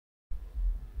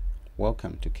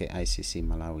Welcome to KICC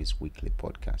Malawi's weekly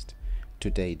podcast.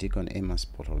 Today, Deacon Emas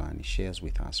Potolani shares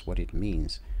with us what it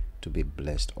means to be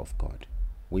blessed of God.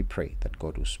 We pray that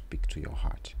God will speak to your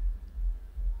heart.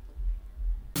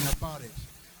 About it.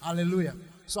 Hallelujah.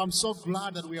 So I'm so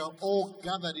glad that we are all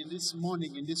gathered in this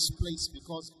morning in this place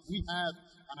because we have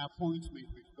an appointment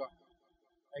with God.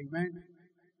 Amen.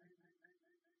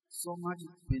 So much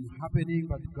has been happening,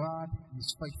 but God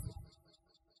is faithful.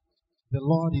 The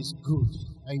Lord is good.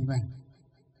 Amen.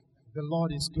 The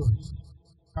Lord is good.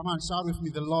 Come on, shout with me.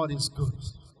 The Lord is good.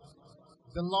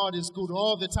 The Lord is good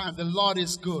all the time. The Lord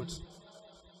is good.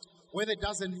 Whether it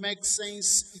doesn't make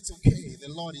sense, it's okay. The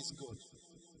Lord is good.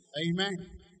 Amen.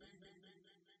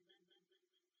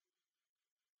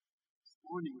 This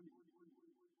morning,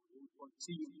 we will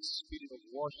continue in the spirit of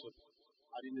worship,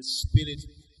 and in the spirit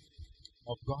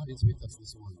of God is with us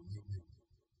this morning. Amen.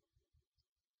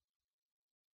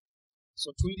 So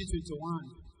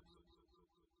 2021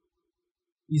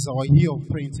 is our year of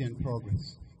plenty and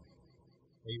progress.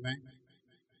 Amen.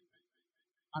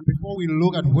 And before we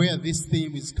look at where this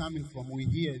theme is coming from, we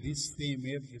hear this theme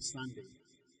every Sunday.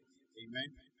 Amen.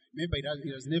 Maybe it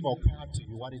has never occurred to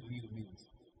you what it really means.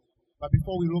 But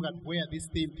before we look at where this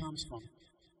theme comes from,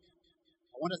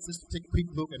 I want us just to take a quick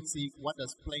look and see what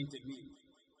does plenty mean.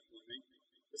 Amen.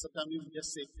 Sometimes we just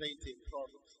say plenty and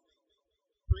progress.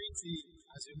 Plenty,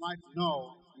 as you might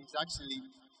know, is actually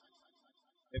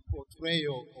a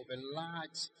portrayal of a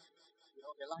large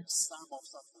sum of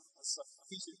something, a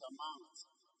sufficient amount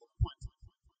of quantity.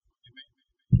 Amen.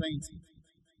 Plenty.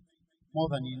 More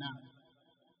than enough.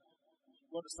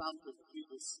 Go to Psalm 3,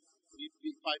 verse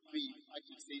 5b,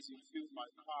 actually says, "You fill my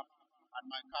cup,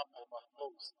 and my cup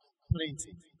overflows."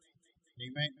 Plenty.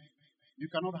 Amen.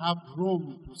 You cannot have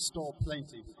room to store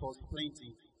plenty because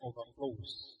plenty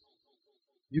overflows.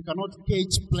 You cannot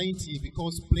gauge plenty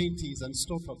because plenty is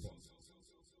unstoppable.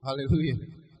 Hallelujah.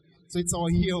 So it's our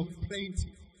year of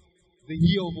plenty, the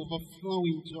year of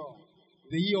overflowing joy,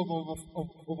 the year of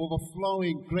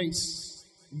overflowing grace,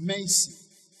 mercy,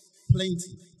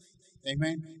 plenty.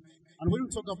 Amen. And when we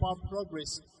talk about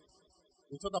progress,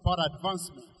 we talk about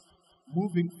advancement,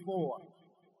 moving forward.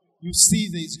 You see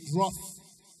there's growth.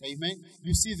 Amen.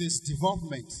 You see there's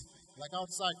development. Like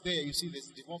outside there, you see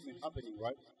there's development happening,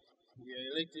 right? We are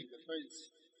electing the fence.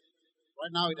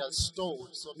 Right now it has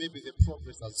stalled, so maybe the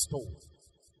progress has stalled.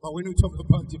 But when we talk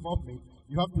about development,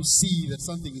 you have to see that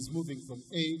something is moving from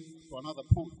A to another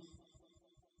point.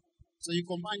 So you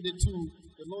combine the two,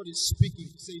 the Lord is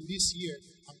speaking, saying, this year,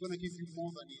 I'm going to give you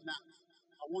more than enough.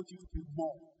 I want you to do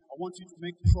more. I want you to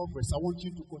make progress. I want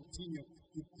you to continue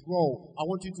to grow. I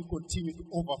want you to continue to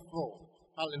overflow.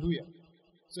 Hallelujah.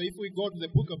 So if we go to the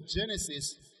book of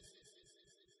Genesis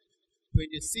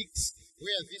 26,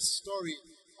 where this story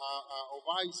of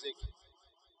Isaac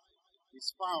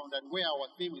is found and where our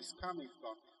theme is coming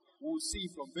from, we'll see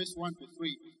from verse 1 to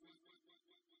 3.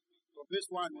 From verse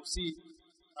 1, we'll see,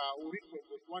 we'll read from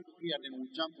verse 1 to 3 and then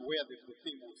we'll jump to where the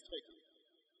theme was taken.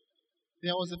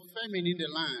 There was a famine in the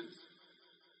land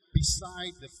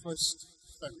beside the first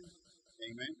famine.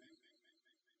 Amen.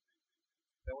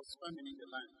 There was famine in the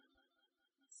land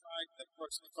beside the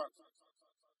first famine.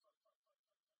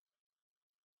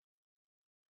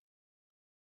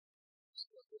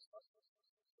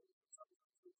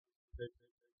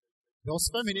 There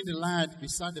was famine in the land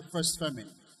beside the first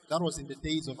famine. That was in the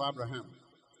days of Abraham.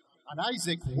 And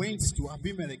Isaac went to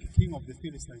Abimelech, king of the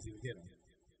Philistines in Gerar.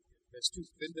 Verse 2.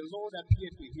 Then the Lord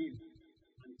appeared to him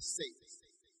and said,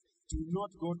 "Do not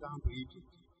go down to Egypt."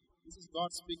 This is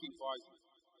God speaking to Isaac.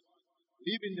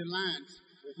 "Live in the land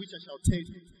of which I shall tell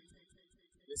you."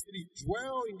 Verse 3.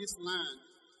 "Dwell in this land,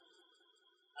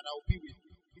 and I will be with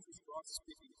you." This is God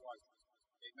speaking to Isaac.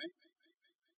 Amen.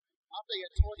 After he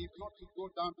had told him not to go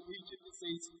down to Egypt, he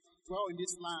says, "Dwell in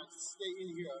this land, stay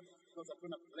in here, because I'm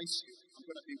going to bless you. I'm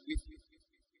going to be with you.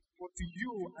 For to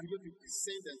you and your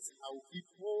descendants I will give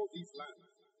all these lands,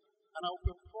 and I will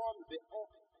perform the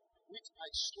oath which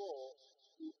I swore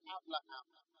to Abraham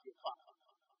your father."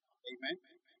 Amen.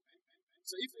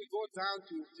 So if we go down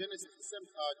to Genesis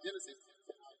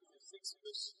 6,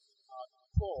 verse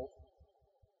 12,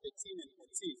 13 and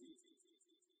 14,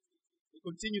 we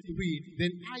continue to read.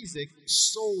 Then Isaac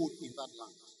sowed in that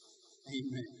land.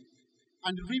 Amen.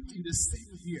 And reaped in the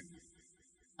same year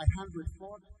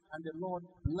 100-fold, and the Lord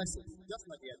blessed him, just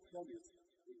like he had promised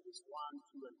in verse 1,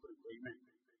 2, and 3. Amen.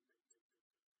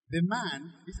 The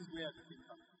man, this is where the thing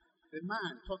comes. The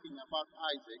man talking about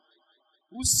Isaac,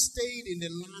 who stayed in the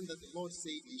land that the Lord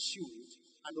said he should,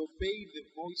 and obeyed the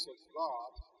voice of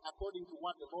God, according to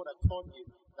what the Lord had told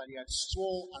him, that he had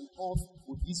sworn an oath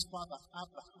with his father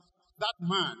Abraham. That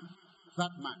man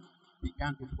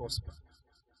began to prosper.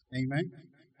 Amen.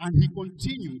 And he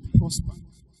continued to prosper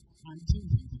until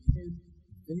he became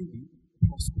very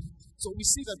prosperous. So we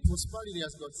see that prosperity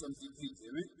has got some degrees.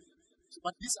 Amen.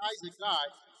 But this Isaac guy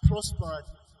prospered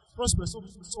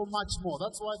so much more.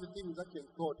 That's why the thing is actually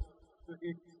God.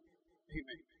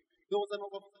 Amen. There was an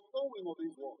overflowing of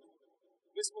his wealth.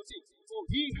 Verse 14. So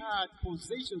he had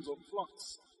possessions of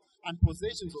flocks and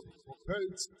possessions of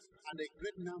herds and a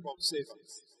great number of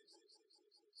servants.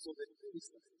 So the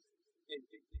Philistines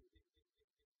envied him.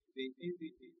 They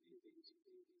envied him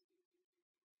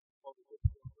of the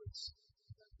progress.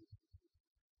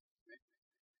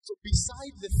 So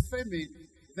beside the famine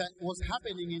that was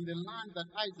happening in the land that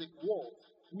Isaac walked,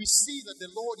 we see that the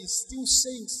Lord is still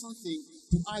saying something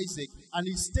to Isaac, and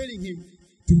he's telling him,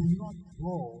 do not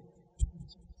go to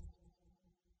Egypt.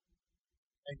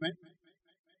 Amen.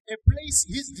 A place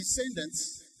his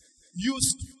descendants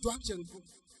used to actually go.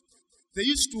 They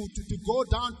used to go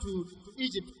down to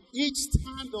Egypt. Each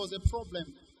time there was a problem,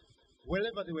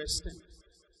 wherever they were staying.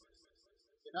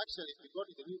 And actually, if you go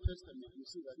to the New Testament, you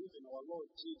see that even our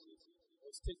Lord Jesus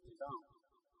was taken down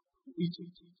to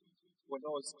Egypt when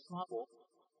there was trouble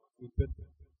with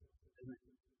Bethel.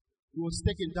 He was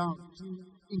taken down to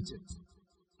Egypt.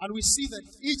 And we see that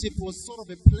Egypt was sort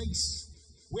of a place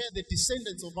where the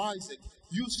descendants of Isaac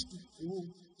used to go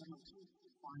down to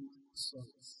find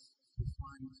solace, to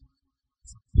find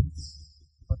some peace.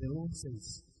 But the Lord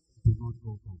says, do not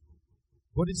go down.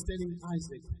 God is telling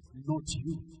Isaac, not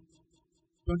you.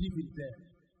 Don't even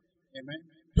dare. Amen.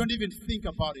 Don't even think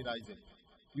about it, Isaac.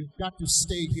 You've got to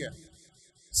stay here.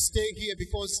 Stay here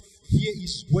because here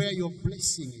is where your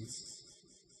blessing is.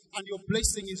 And your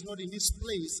blessing is not in this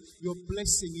place. Your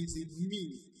blessing is in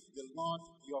me, the Lord,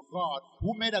 your God,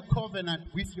 who made a covenant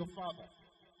with your father.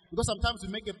 Because sometimes we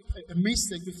make a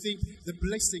mistake. We think the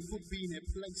blessing could be in a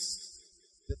place.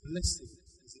 The blessing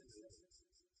is in the place.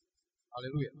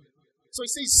 Hallelujah. So he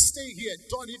says, stay here.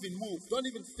 Don't even move. Don't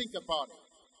even think about it.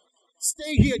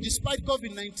 Stay here despite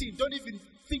COVID-19. Don't even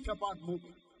think about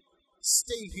moving.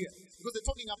 Stay here. Because they're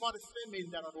talking about a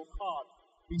famine that had occurred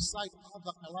beside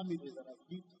other calamities that have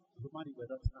hit humanity at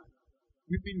that time.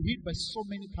 We've been hit by so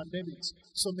many pandemics,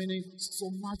 so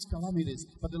much calamities.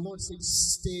 But the Lord says,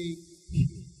 stay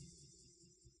here.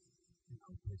 And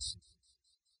I'll bless you.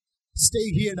 Stay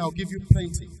here and I'll give you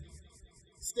plenty.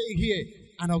 Stay here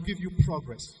and I'll give you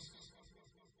progress.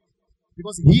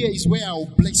 Because here is where I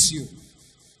will bless you.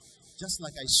 Just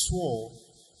like I swore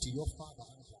to your father.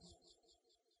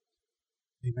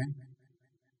 Amen.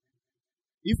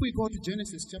 If we go to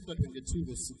Genesis chapter 22,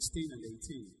 verse 16 and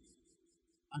 18,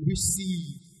 and we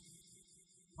see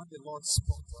what the Lord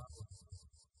spoke to Abraham.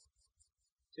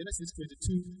 Genesis 22,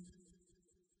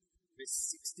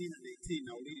 verse 16 and 18,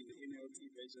 I'll read in the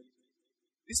NLT version.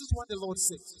 This is what the Lord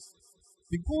says.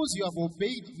 Because you have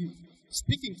obeyed me,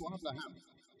 speaking to Abraham,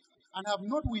 and have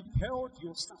not withheld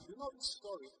your son. You know the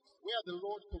story where the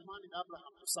Lord commanded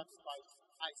Abraham to sacrifice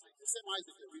Isaac. The same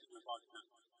Isaac we're reading about now.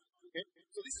 Okay?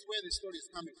 So this is where the story is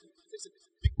coming from.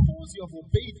 Because you have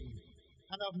obeyed me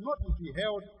and have not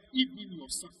withheld even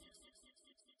your son.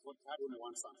 God had only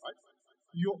one son, right?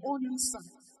 Your only son.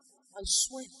 I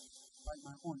swear by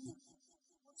my own name.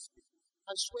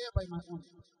 I swear by my own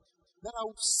name that I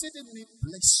will certainly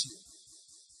bless you.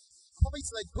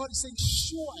 It's like God is saying,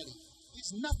 surely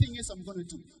there's nothing else I'm going to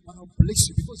do, but I'll bless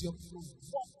you because you have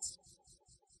provoked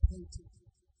plenty.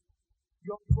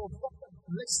 You have provoked a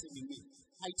blessing in me.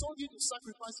 I told you to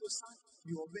sacrifice your son,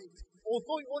 you obeyed.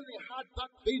 Although you only had that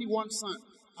very one son,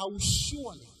 I will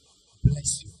surely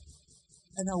bless you.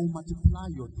 And I will multiply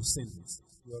your descendants.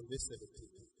 You have listed it.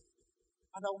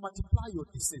 And I will multiply your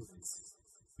descendants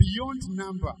beyond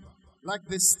number, like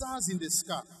the stars in the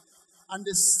sky and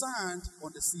the sand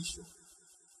on the seashore.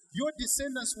 Your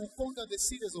descendants will conquer the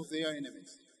cities of their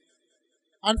enemies.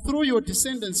 And through your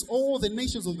descendants, all the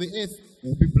nations of the earth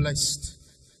will be blessed,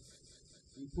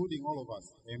 including all of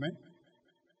us. Amen?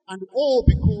 And all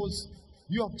because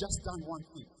you have just done one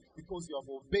thing, because you have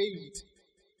obeyed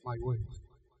my word.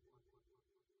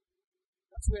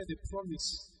 That's where the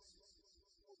promise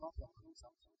of Abraham was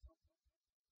out.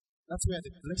 That's where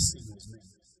the blessing was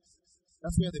made.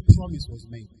 That's where the promise was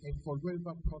made. A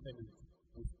forever covenant.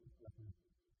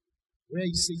 Where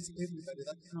he says, everybody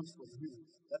that comes from you,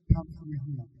 that comes through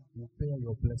you, will bear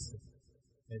your blessing.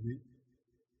 Amen.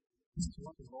 This is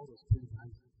what the Lord was telling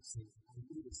Isaac to say. I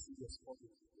know the serious problem.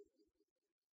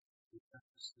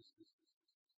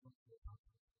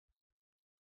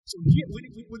 So here,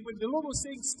 when the Lord was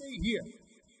saying, stay here,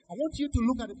 I want you to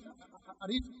look at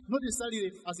it not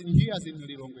necessarily as in here as in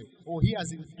Lilongwe, or here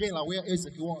as in Gela, where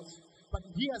Isaac was. But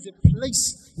he has a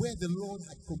place where the Lord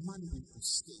had commanded him to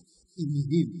stay in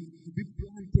him, to be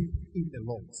planted in the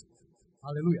Lord.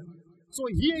 Hallelujah. So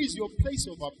here is your place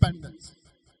of abundance.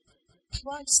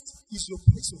 Christ is your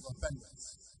place of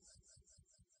abundance.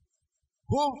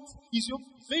 God is your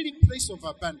very place of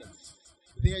abundance.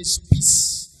 There is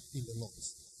peace in the Lord.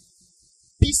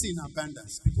 Peace in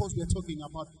abundance, because we are talking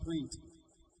about plenty.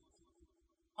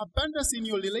 Abundance in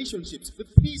your relationships, the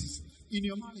peace in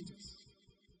your marriages.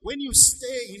 When you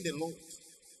stay in the Lord.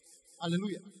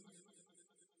 Hallelujah.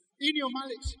 In your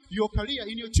marriage, your career,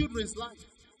 in your children's life.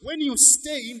 When you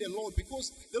stay in the Lord,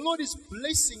 because the Lord is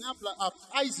blessing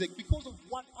Isaac because of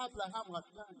what Abraham had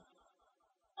done.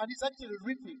 And he's actually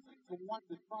reaping from what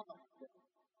the father had done.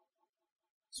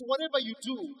 So whatever you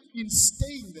do in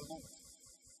staying in the Lord,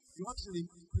 you're actually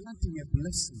planting a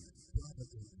blessing to other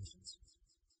generations.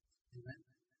 Amen.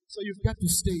 So you've got to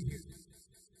stay here.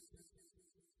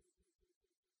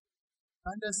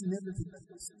 Abundance in everything that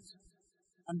concerns you.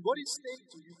 And God is saying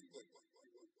to you today,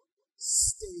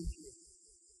 stay here.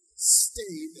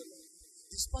 Stay in the Lord.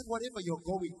 Despite whatever you're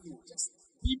going through, just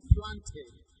be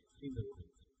planted in the Lord.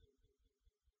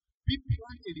 Be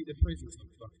planted in the presence of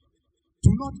God.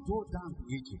 Do not go down to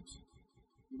Egypt.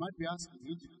 You might be asking,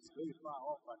 Egypt is very far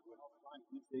off, and we're not flying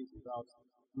these days without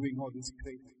doing all this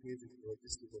crazy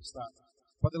logistical stuff.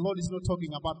 But the Lord is not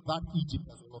talking about that Egypt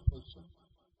as a location.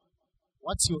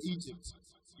 What's your Egypt?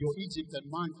 Your Egypt that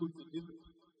man could be different.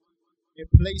 A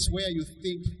place where you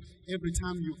think every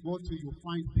time you go to, you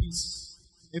find peace.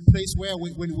 A place where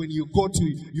when you go to,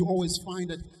 you always find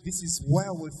that this is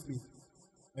well with me.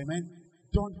 Amen?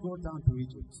 Don't go down to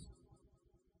Egypt.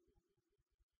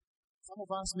 Some of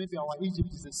us, maybe our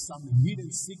Egypt is some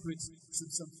hidden secrets,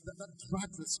 that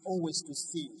drags us always to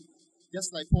sin.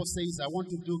 Just like Paul says, I want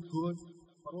to do good,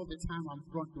 but all the time I'm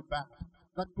prone to bad.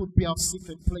 That could be our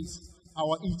secret place.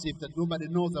 Our Egypt that nobody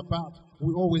knows about.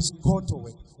 We always go to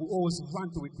it. We always run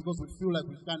to it because we feel like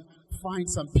we can find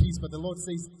some peace. But the Lord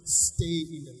says, stay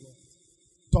in the Lord.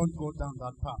 Don't go down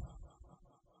that path.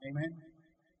 Amen.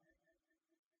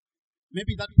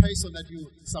 Maybe that person that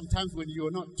you, sometimes when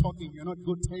you're not talking, you're not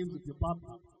good terms with your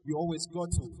partner, you always go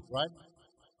to, right?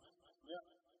 Yeah.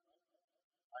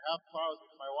 I have quarrels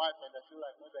with my wife and I feel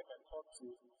like maybe I can talk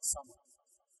to someone.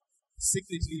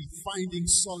 Secretly finding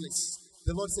solace.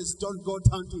 The Lord says, don't go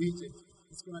down to Egypt.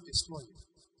 It's going to destroy you.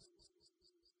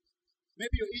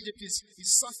 Maybe your Egypt is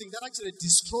something that actually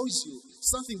destroys you.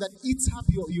 Something that eats up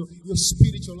your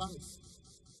spiritual life.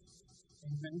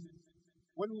 Amen.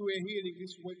 When we were hearing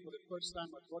this word for the first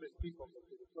time, I got a people for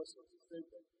the first of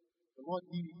December. The Lord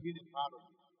really hit it hard on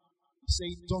me. He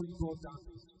said, don't go down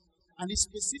to Egypt. And He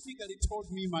specifically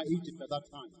told me my Egypt at that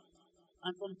time.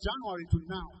 And from January to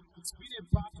now, it's been a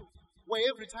battle. Where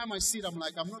every time I see it, I'm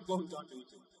like, I'm not going down to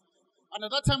Egypt. And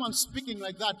at that time, I'm speaking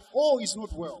like that. All is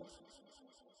not well.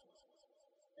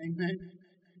 Amen.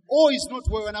 All is not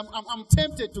well, and I'm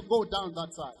tempted to go down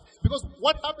that side. Because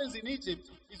what happens in Egypt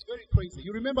is very crazy.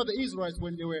 You remember the Israelites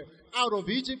when they were out of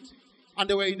Egypt, and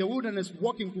they were in the wilderness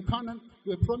walking to Canaan,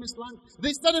 to a promised land.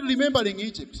 They started remembering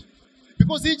Egypt.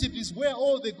 Because Egypt is where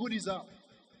all the goodies are.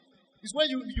 It's where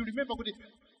you remember goodies.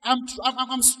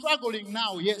 I'm struggling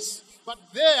now, yes. But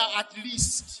there, at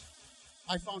least,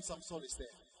 I found some solace there.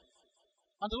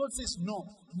 And the Lord says, no,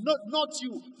 not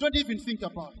you. Don't even think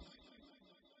about it.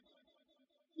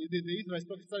 The Israelites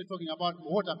started talking about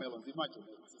watermelons. Imagine,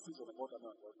 it's the season of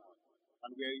watermelons right now.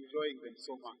 And we are enjoying them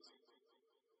so much.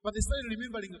 But they started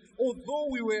remembering, although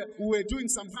we were doing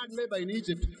some hard labor in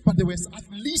Egypt, but there was at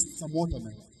least some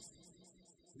watermelons.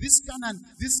 This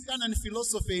Canaan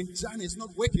philosophy and journey is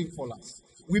not working for us.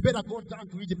 We better go down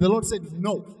to Egypt. The Lord said,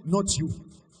 no, not you.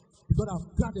 Because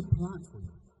I've got a plan for you.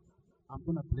 I'm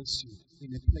going to bless you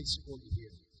in a place called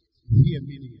here. Here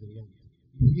meaning the Lord.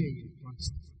 Here in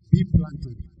Christ. Be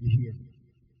planted here.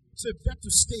 So you've got to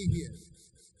stay here.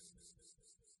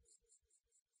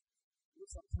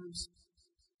 Sometimes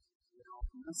our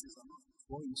finances are not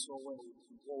going so well.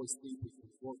 We always think we can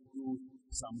go through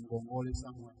some gongole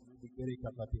somewhere. Maybe get a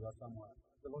caterpillar somewhere.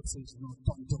 The Lord says, no,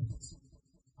 don't do it.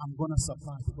 I'm going to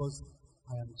supply because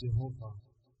I am Jehovah.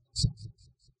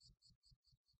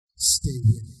 Stay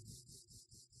here.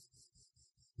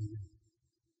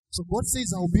 So God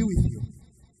says, I'll be with you.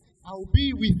 I'll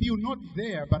be with you, not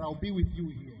there, but I'll be with you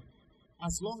here.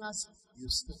 As long as you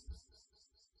stay.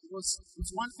 Because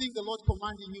it's one thing the Lord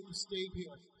commanding you to stay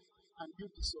here and you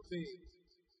disobey.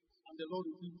 And the Lord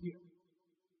will be here,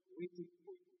 waiting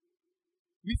for you.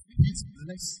 With His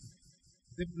blessing.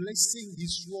 The blessing He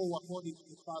swore according to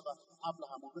the father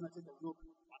Abraham. We're going to take a look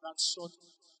at that short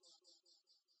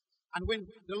And when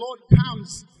the Lord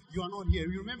comes, you are not here.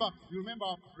 You remember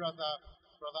brother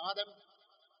Adam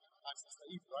and Sister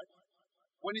Eve, right?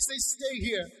 When he says, stay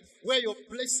here, where your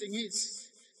blessing is,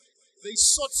 they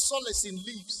sought solace in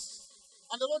leaves.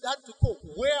 And the Lord had to call,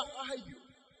 where are you?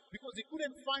 Because he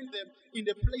couldn't find them in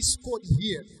the place called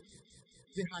here.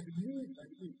 They had moved and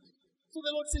moved. So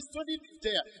the Lord says, don't live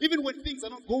there. Even when things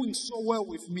are not going so well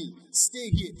with me,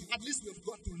 stay here. At least we've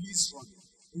got to reason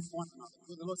with one another.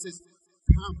 So the Lord says,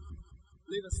 come,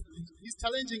 let us reason. He's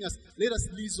challenging us, let us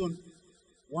reason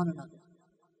one another.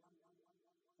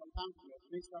 Sometimes we have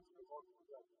messed up the Lord.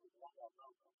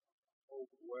 Oh,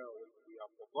 well, we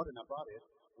have forgotten about it.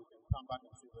 We can come back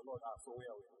and say, the Lord, so where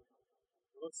are we?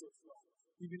 The Lord says, no,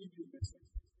 even if you mess up,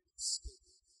 stay.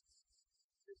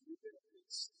 There's no better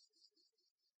place.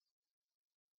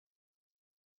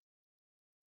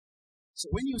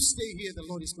 So when you stay here, the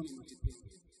Lord is going to multiply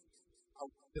you.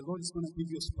 The Lord is going to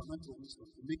give you a supernatural wisdom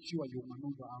to make sure you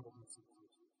maneuver out of the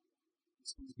situation.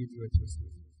 He's going to give you a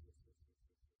testimony.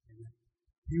 Amen.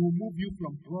 He will move you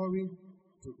from glory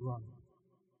to glory.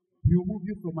 He will move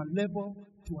you from a level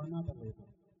to another level.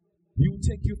 He will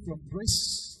take you from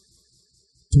grace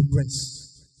to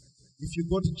grace. If you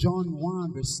go to John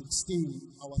 1 verse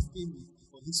 16, our theme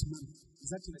for this month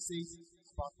is actually says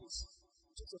about this.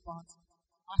 It's about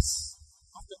us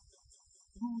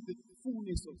through the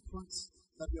fullness of Christ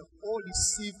that we have all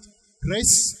received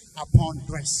grace upon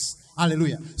grace.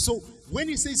 Hallelujah. So when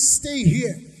he says stay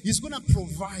here, he's going to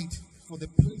provide for the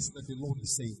place that the Lord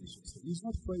is saying. He's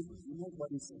not crazy. You know what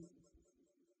he's saying.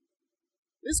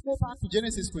 Let's go back to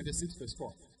Genesis 26 verse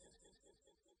 4.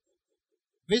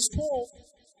 Verse 4,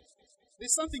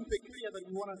 there's something peculiar that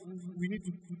we need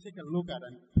to take a look at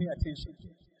and pay attention to.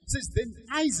 It says, then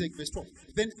Isaac, verse 12,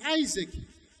 then Isaac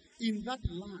in that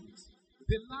land,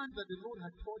 the land that the Lord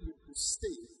had told him to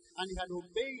stay, and he had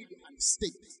obeyed and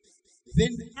stayed.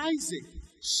 Then Isaac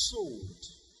sowed.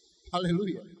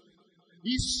 Hallelujah.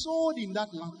 He sowed in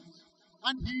that land,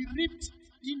 and he reaped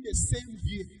in the same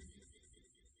year.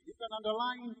 You can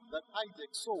underline that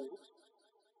Isaac sowed,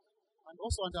 and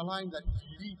also underline that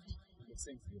he reaped in the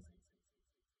same year.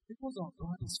 Because our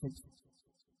God is faithful.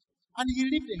 And he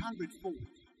reaped 100-fold,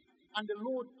 and the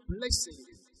Lord blessed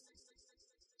him.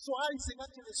 So Isaac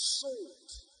actually sowed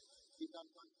in that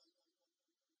land.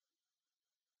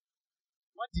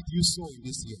 What did you sow in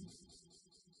this year?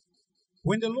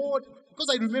 When the Lord, because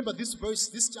I remember this verse,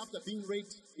 this chapter being read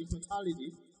in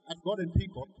totality at God and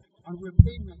People, and we're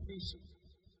paying attention.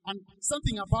 And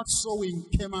something about sowing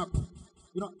came up.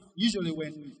 You know, usually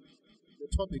when the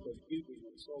topic of giving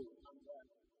and sowing comes up,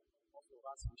 most of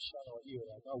us we shut our ear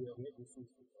like, oh, we're ready for it.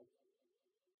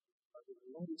 But the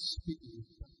Lord is speaking,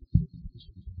 we have to pay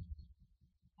attention.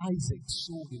 Isaac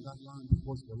sowed in that land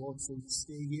because the Lord said,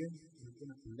 stay here, and I'm going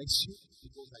to bless you,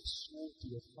 because I swore to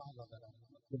your father that I'm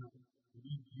not going to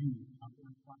leave you, I'm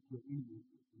going to fight your enemy,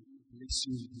 and I'm going to bless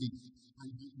you indeed. And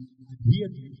he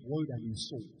adhered to his word and he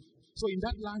sowed. So in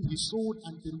that land he sowed,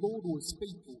 and the Lord was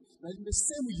faithful. That in the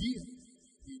same year,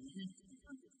 he reaped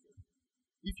 100-fold.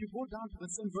 If you go down to the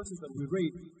same verses that we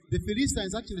read, the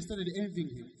Philistines actually started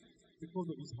envying him because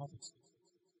of his harvest.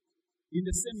 In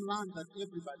the same land that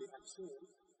everybody had sowed,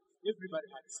 everybody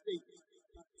had stayed,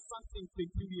 but something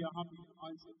peculiar happened to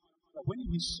Isaac. That when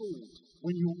he sowed,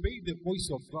 when he obeyed the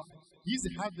voice of God, his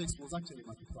harvest was actually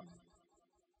multiplied.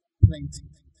 Plenty.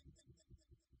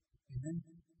 Amen.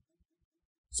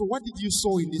 So what did you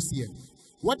sow in this year?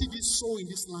 What did you sow in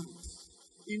this land?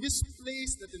 In this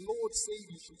place that the Lord said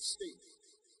you should stay.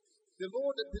 The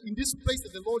Lord, in this place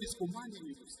that the Lord is commanding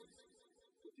you to stay.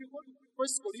 If you go to 1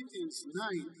 Corinthians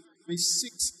 9, verse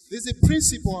 6, there's a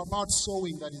principle about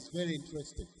sowing that is very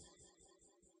interesting.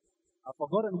 I've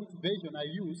forgotten which version I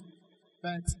used,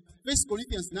 but 1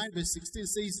 Corinthians 9, verse 16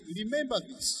 says, remember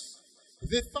this,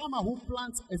 the farmer who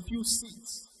plants a few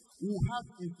seeds will have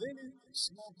a very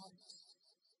small harvest.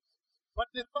 But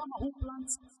the farmer who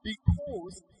plants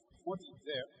because, what is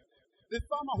there? The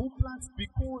farmer who plants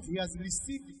because he has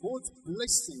received God's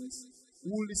blessings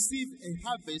will receive a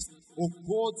harvest of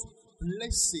God's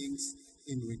blessings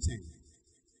in return.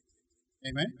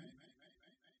 Amen?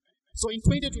 So in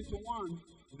 2021,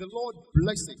 the Lord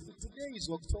blessed. Today is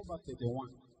October 31,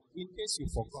 in case you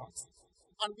forgot.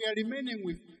 And we are remaining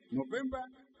with November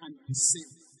and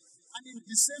December. And in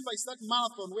December is that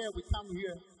marathon where we come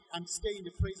here and stay in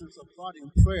the presence of God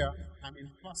in prayer and in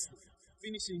fasting,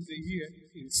 finishing the year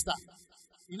in style.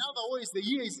 In other words, the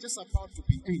year is just about to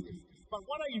be ended. But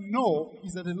what I know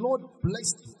is that the Lord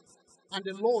blessed you, and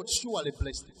the Lord surely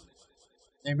blessed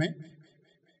you. Amen?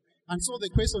 And so the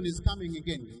question is coming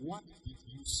again, what did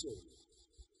you sow?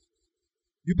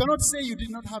 You cannot say you did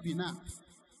not have enough.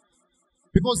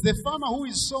 Because the farmer who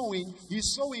is sowing,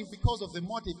 he's sowing because of the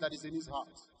motive that is in his heart.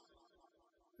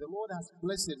 The Lord has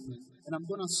blessed me, and I'm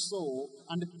going to sow.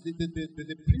 And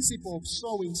the principle of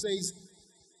sowing says,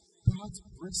 God's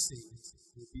blessings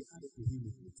will be added to him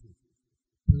with it.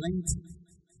 Plenty,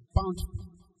 bountiful.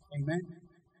 Amen.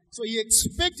 So he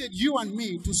expected you and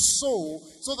me to sow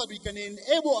so that we can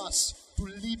enable us to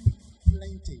live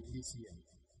plenty this year.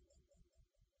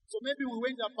 So maybe we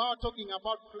went about talking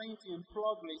about plenty and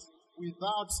progress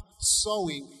without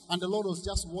sowing, and the Lord was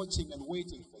just watching and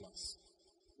waiting for us.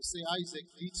 To say Isaac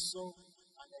did sow,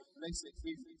 and I blessed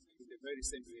him in the very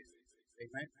same way.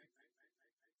 Amen.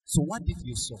 So what did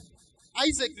you sow?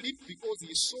 Isaac lived because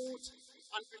he sowed,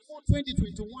 and before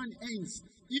 2021 ends,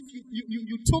 if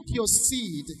you took your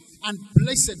seed and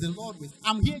blessed the Lord with,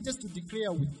 I'm here just to declare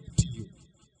to you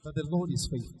that the Lord is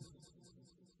faithful.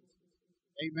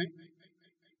 Amen.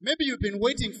 Maybe you've been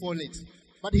waiting for it,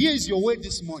 but here is your word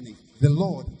this morning. The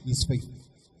Lord is faithful.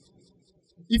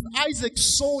 If Isaac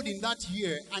sowed in that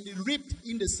year and he reaped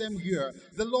in the same year,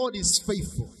 the Lord is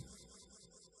faithful.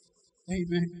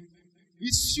 Amen.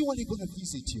 He's surely going to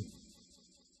visit you.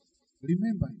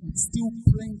 Remember, it's still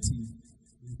plenty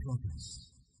in progress.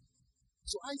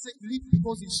 So Isaac lived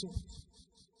because he sowed.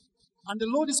 And the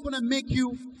Lord is going to make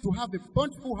you to have a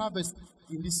bountiful harvest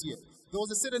in this year. There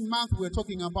was a certain month we were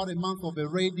talking about, a month of a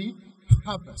ready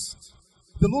harvest.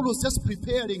 The Lord was just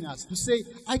preparing us to say,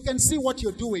 I can see what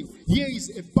you're doing. Here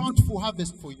is a bountiful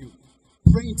harvest for you.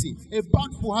 Plenty, a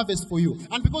bountiful harvest for you.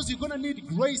 And because you're going to need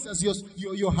grace as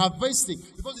you're harvesting,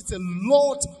 because it's a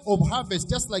lot of harvest,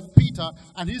 just like Peter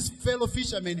and his fellow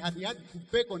fishermen had to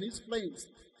beg on his flames.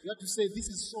 You have to say, this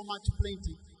is so much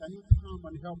plenty. Can you come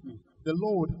and help me? The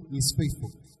Lord is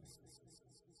faithful.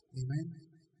 Amen.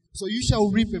 So you shall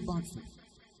reap a bountiful.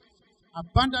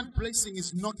 Abundant blessing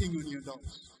is knocking on your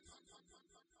doors.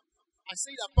 I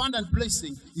said abundant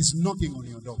blessing is knocking on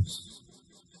your doors.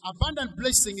 Abundant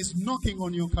blessing is knocking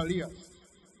on your career.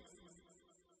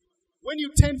 When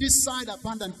you turn this side,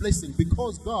 abundant blessing,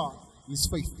 because God is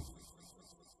faithful.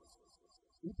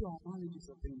 Maybe our marriages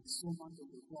have been so much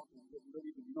of the problem that we don't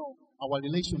even know. Our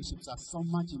relationships are so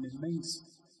much in a maze.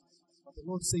 But the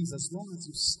Lord says, as long as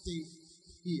you stay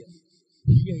here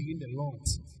in the Lord,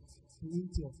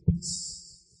 plenty of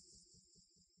peace.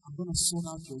 I'm going to sort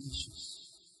out your issues.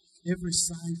 Every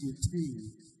side you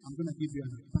turn, I'm going to give you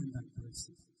an abundant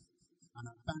blessing, an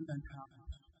abundant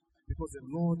harvest, because the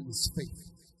Lord is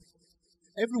faithful.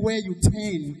 Everywhere you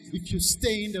turn, if you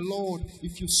stay in the Lord,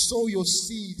 if you sow your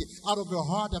seed out of your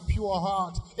heart, a pure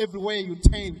heart, everywhere you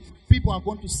turn, people are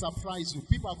going to surprise you.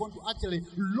 People are going to actually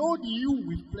load you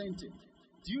with plenty.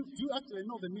 Do you actually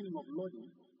know the meaning of loading?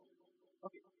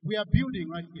 Okay, we are building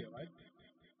right here, right?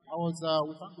 I was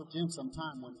with Uncle James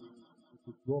sometime when we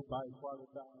could go by quality.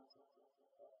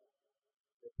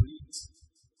 The bricks.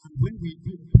 And when we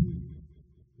do the building,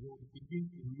 we will begin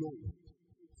to load.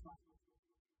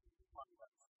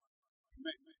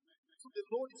 So the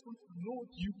Lord is going to load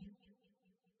you.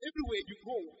 Everywhere you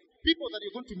go, people that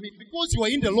you're going to meet, because you are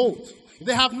in the Lord,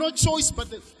 they have no choice, but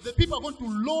the people are going to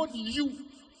load you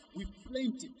with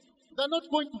plenty. They're not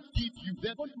going to give you,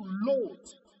 they're going to load.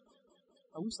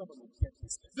 I wish someone would get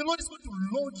this. The Lord is going to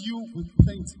load you with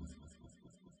plenty.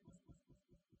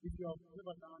 If you have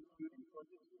never done building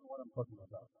projects, you know what I'm talking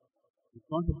about. If you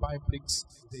want to buy bricks,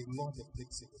 they load the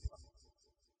bricks in the truck.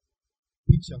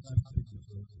 Picture that happens with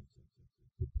you.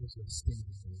 Because you're staying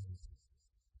with the Lord.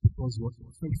 Because you're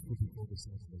faithful before the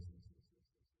sight of the Lord.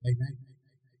 Amen.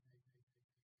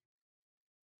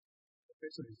 The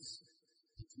question is,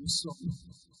 if you sow,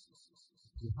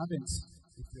 if you haven't,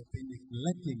 if you've been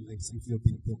neglecting this, if you've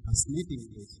been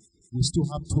procrastinating this, we still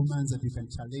have 2 months that you can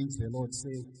challenge the Lord.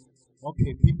 Say,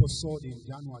 okay, people sowed in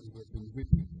January, they've been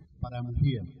reaping, but I'm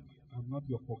here. I'm not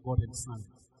your forgotten son.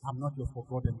 I'm not your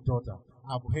forgotten daughter.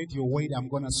 I've heard your word. I'm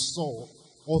going to sow.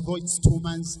 Although it's 2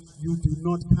 months, you do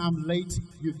not come late.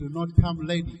 You do not come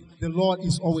late. The Lord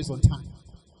is always on time.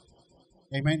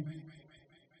 Amen.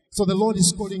 So the Lord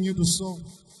is calling you to sow.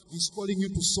 He's calling you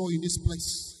to sow in this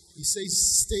place. He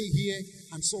says, stay here,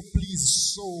 and so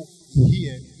please sow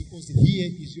here, because here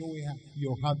is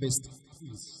your harvest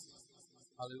is.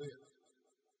 Hallelujah.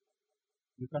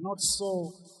 You cannot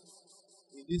sow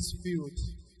in this field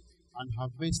and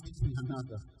harvest in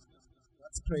another.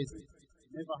 That's crazy.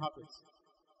 It never happens.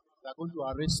 They're going to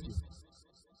arrest you.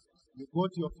 You go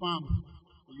to your farm,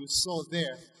 you sow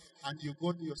there, and you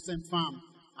go to your same farm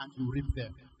and you reap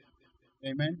there.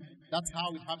 Amen? That's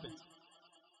how it happens.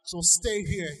 So stay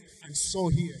here and sow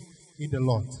here in the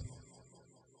Lord.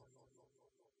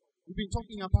 We've been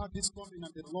talking about this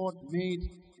covenant the Lord made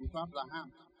with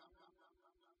Abraham.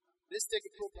 Let's take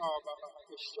a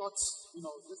short,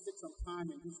 let's take some time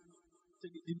and just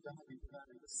take a deep dive into that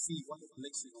and just see what the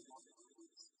blessing of God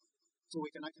is. So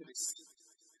we can actually see.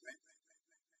 Amen.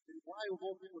 And why of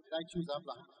all people did I choose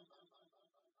Abraham?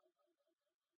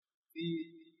 The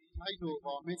title of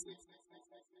our message is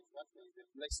the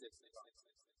blessed of God.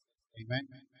 Amen.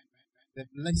 The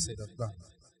blessed of God.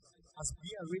 As we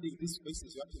are reading these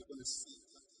verses, you're actually going to see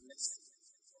the blessing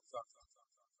of God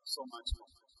so much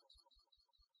more.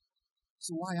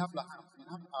 So why Abraham?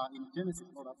 In Genesis,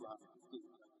 not Abraham.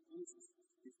 Genesis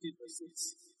 15 verse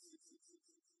 6.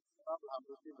 Abraham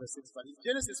 15 verse 6. But in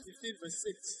Genesis 15 verse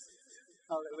 6,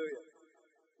 hallelujah.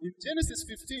 In Genesis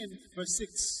 15 verse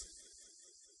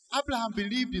 6, Abraham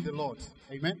believed in the Lord.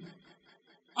 Amen.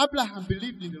 Abraham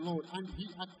believed in the Lord and he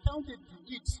accounted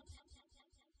it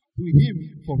to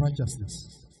him for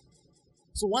righteousness.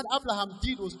 So what Abraham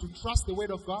did was to trust the word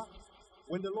of God.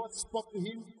 When the Lord spoke to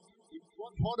him, he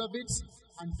got hold of it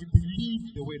and he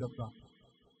believed the word of God.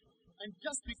 And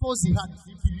just because he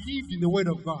believed in the word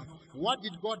of God, what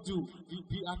did God do?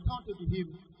 He accounted to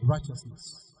him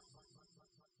righteousness.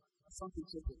 That's something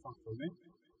so profound, amen?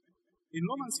 In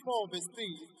Romans 4 verse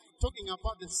 3, talking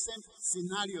about the same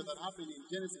scenario that happened in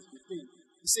Genesis 15,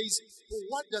 it says, well,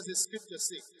 what does the scripture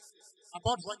say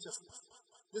about righteousness?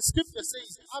 The scripture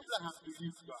says Abraham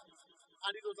believed God,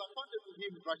 and it was accounted to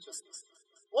him righteousness.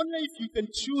 Only if you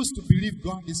can choose to believe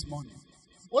God this morning,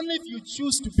 only if you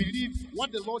choose to believe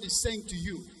what the Lord is saying to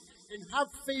you and have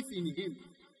faith in Him,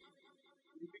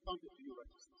 it will be counted to you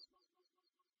righteousness.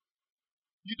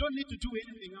 You don't need to do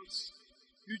anything else.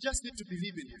 You just need to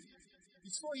believe in Him.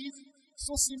 It's so easy,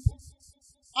 so simple.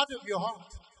 Out of your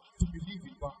heart to believe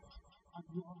in God, and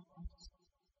you are righteous.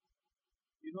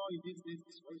 You know, in these days,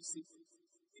 it's very simple.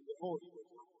 In the old,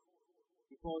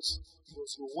 because it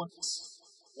was your works,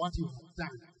 what you have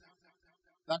done,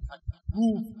 that had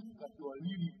proved that you are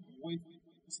really worthy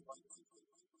of this righteousness.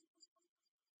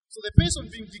 So the person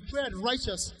being declared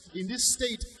righteous in this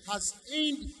state has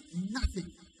earned nothing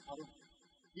at all.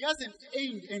 He hasn't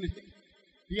earned anything.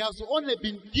 He has only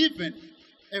been given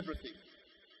everything.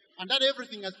 And that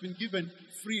everything has been given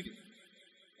freely.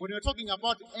 When we're talking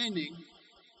about earning,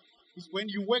 is when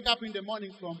you wake up in the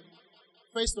morning from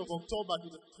 1st of October to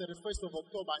the 31st of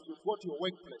October and you go to your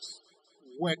workplace.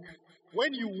 Work.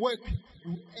 When you work,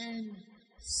 you earn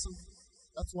something.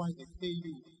 That's why they pay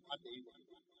you at the end of the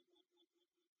day.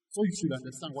 So you should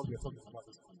understand what we are talking about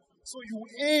this morning. So you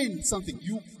earn something.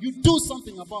 You do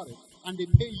something about it. And they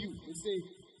pay you. They say,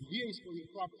 here is for your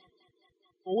problem.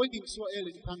 For waking so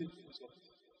early to come into this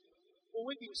office. For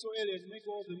waking so early and make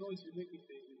all the noise you make in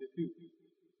the field.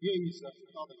 Here is $1,000.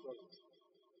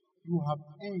 You have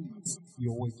earned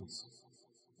your wages.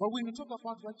 But when you talk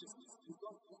about righteousness, you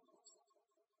don't want it.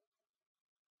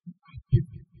 You are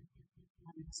given.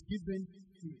 And it's given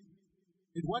to you.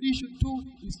 And what you should do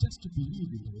is just to believe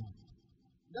in the Lord.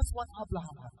 That's what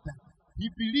Abraham has done. He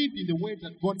believed in the word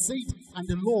that God said, and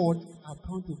the Lord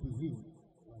accounted to him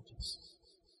righteous.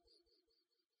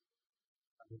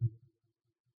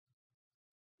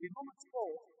 In Romans 4,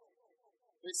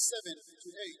 verse 7 to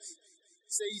 8,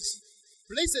 says,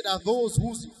 blessed are those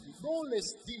whose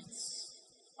lawless deeds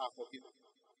are forgiven.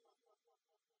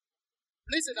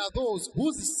 Blessed are those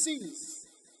whose sins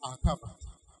are covered.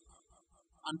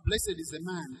 And blessed is the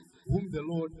man whom the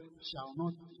Lord shall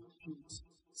not impute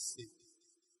sin.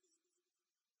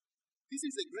 This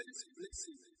is the greatest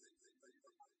blessing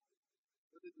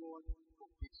that the Lord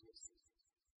forgives your sins.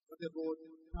 That the Lord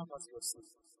covers your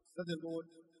sins. That the Lord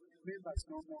remembers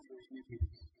no more your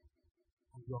iniquities.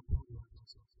 And you are called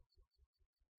righteous.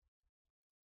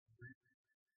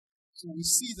 So we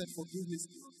see that forgiveness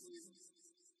is not given.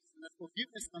 And that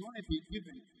forgiveness can only be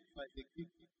given by the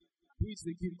giver. Who is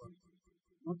the giver?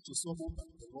 Not to someone but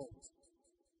the Lord.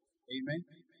 Amen.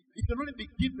 It can only be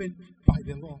given by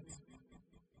the Lord.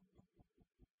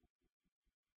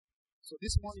 So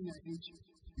this morning I need you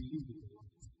to believe in the Lord.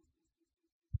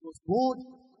 Because God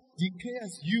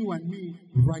declares you and me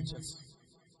righteous.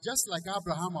 Just like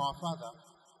Abraham our father,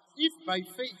 if by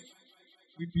faith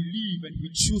we believe and we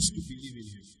choose to believe in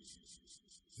Him,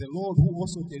 the Lord who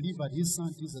also delivered His Son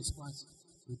Jesus Christ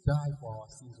to die for our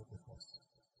sins of the cross.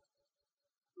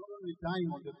 Not only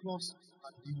dying on the cross,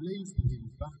 but He raised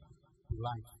Him back to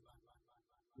life.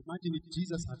 Imagine if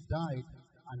Jesus had died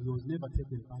and He was never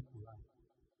taken back to life.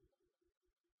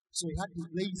 So He had to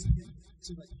raise Him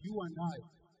so that you and I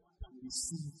can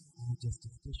receive our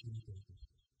justification.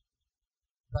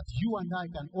 That you and I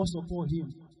can also call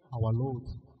Him our Lord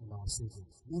and our Savior.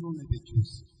 Not only the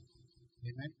Jews.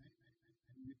 Amen.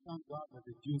 We thank God that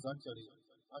the Jews actually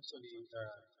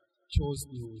chose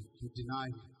to deny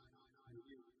Him.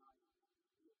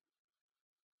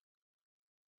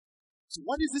 So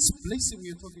what is this blessing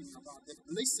we are talking about? The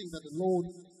blessing that the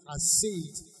Lord has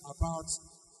said about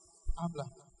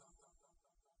Abraham.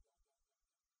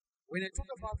 When I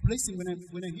talk about blessing,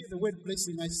 when I hear the word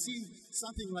blessing, I see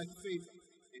something like favor.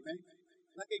 Amen?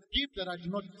 Like a gift that I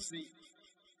do not deserve.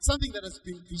 Something that has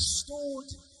been bestowed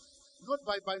not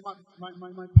by my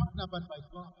partner, but by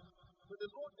God. But the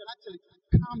Lord can actually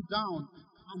come down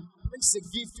and place a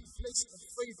gift, place a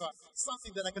favor,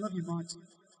 something that I cannot imagine.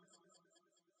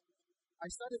 I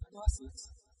started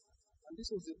classes, and this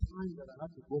was the time that I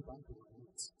had to go back to my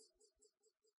roots.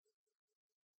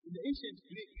 In the ancient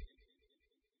Greek,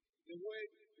 the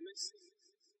word blessing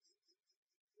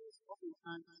was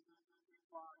oftentimes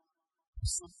referred to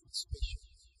something special.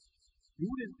 You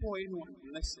wouldn't call anyone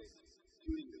blessed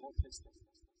during the Old Testament.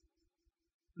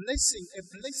 A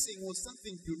blessing was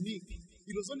something unique.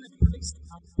 It was only placed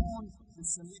upon the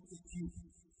selected few.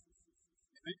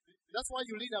 Amen? That's why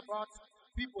you read about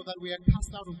people that were cast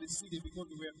out of the city because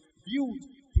they were viewed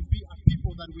to be a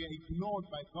people that were ignored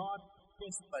by God,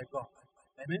 cursed by God.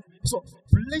 Amen? So,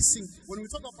 blessing, when we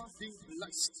talk about being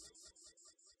blessed,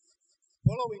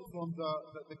 following from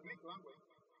the Greek language,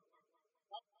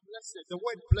 blessed, the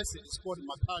word blessed is called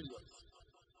makarios.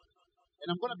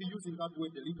 And I'm going to be using that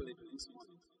word deliberately this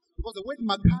morning. Because the word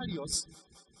makarios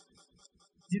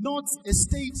denotes a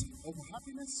state of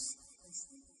happiness,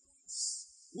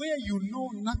 where you know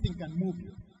nothing can move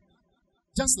you.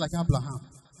 Just like Abraham.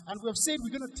 And we have said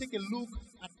we're going to take a look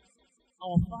at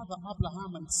our father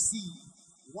Abraham and see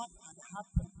what had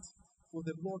happened for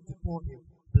the Lord to call him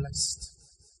blessed.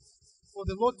 For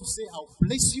the Lord to say, I'll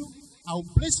bless you. I'll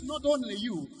bless not only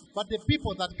you, but the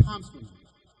people that come to you.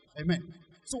 Amen.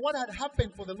 So what had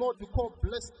happened for the Lord to call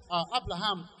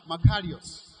Abraham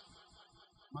makarios?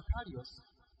 Makarios,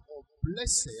 or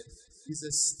blessed, is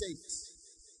a state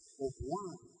of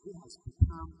one who has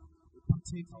become a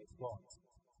partaker of God.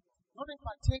 Not a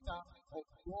partaker of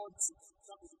God's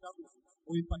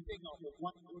or a partaker of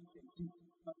what God can do,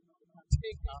 but a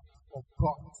partaker of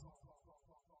God.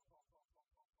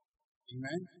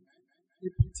 Amen? A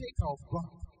partaker of God.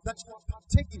 That you are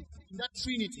partaking in that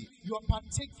Trinity. You are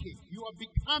partaking. You are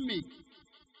becoming.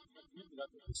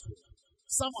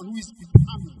 Someone who is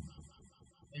becoming.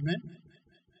 Amen?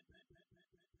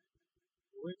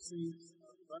 The word says,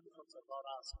 the Bible talks about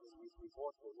us when we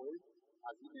behold the word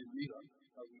as in a mirror,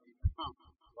 that we become,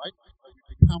 right? That we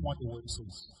become what the word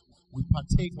says. We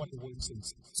partake what the word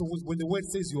says. So when the word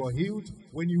says you are healed,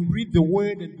 when you read the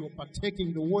word and you're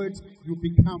partaking the word, you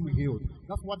become healed.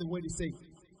 That's what the word is saying.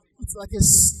 It's like a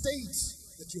state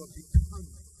that you are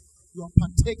becoming. You are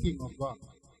partaking of God.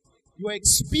 You are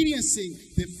experiencing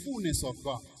the fullness of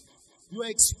God. You are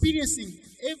experiencing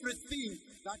everything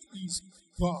that is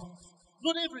God.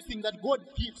 Not everything that God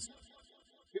gives.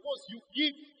 Because you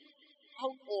give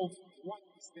out of what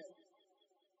is there.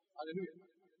 Hallelujah.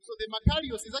 So the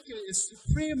makarios is actually a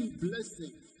supreme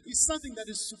blessing. It's something that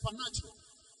is supernatural.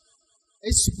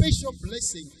 A special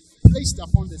blessing placed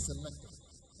upon the selected.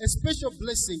 A special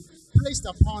blessing placed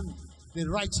upon the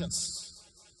righteous.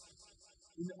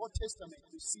 In the Old Testament,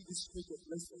 you see this special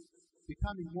blessing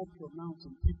becoming more pronounced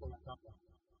in people like Abraham,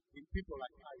 in people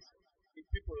like Isaac, in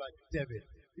people like David,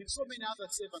 in so many other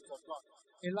servants of God.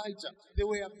 Elijah, they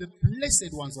were the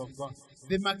blessed ones of God,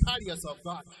 the makarios of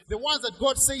God, the ones that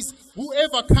God says,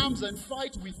 whoever comes and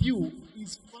fights with you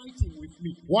is fighting with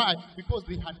me. Why? Because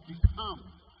they had become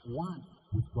one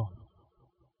with God.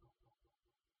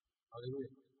 Hallelujah.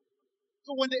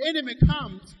 So when the enemy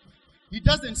comes, he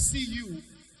doesn't see you,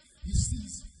 he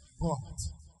sees God.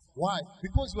 Why?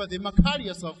 Because you are the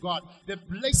makarios of God, the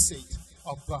blessed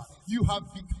of God. You have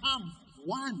become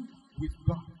one with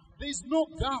God. There is no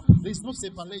gap, there is no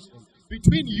separation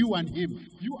between you and him.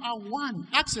 You are one.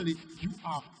 Actually, you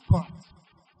are God.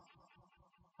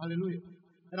 Hallelujah.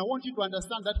 And I want you to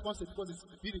understand that concept because it's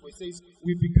beautiful. It says,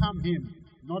 we become him,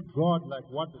 not God like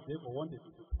what the devil wanted to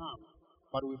become,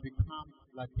 but we become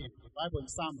like him. The Bible in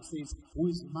Psalm says, who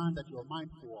is man that you are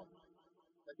mindful of?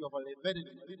 That you have elevated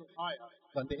him a little higher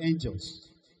than the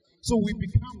angels. So we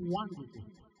become one with him.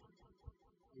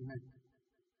 Amen.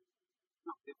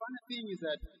 Now, the funny thing is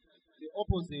that the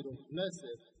opposite of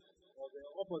blessed or the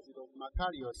opposite of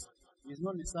makarios is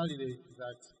not necessarily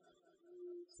that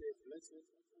you say blessed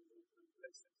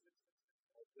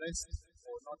or blessed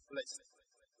or not blessed.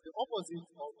 The opposite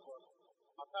of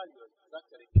makarios is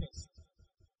actually cursed.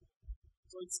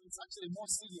 So it's actually more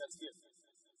serious here.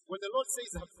 When the Lord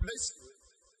says, I have blessed you,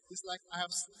 it's like I have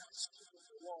snatched you from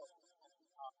the world and you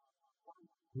are one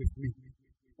with me.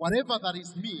 Whatever that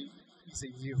is me is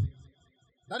in you.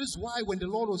 That is why when the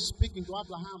Lord was speaking to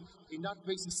Abraham in that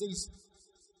verse, he says,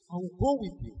 I will go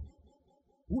with you.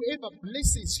 Whoever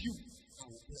blesses you, I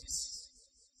will bless.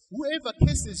 Whoever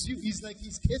curses you is like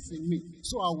he's cursing me.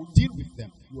 So I will deal with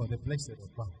them. You are the blessed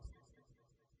of God.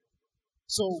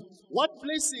 So what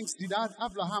blessings did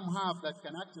Abraham have that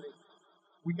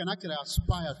we can actually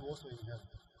aspire to also inherit?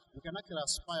 We can actually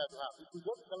aspire to have. If we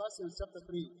go to Galatians chapter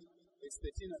 3, verse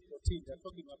 13 and 14, they're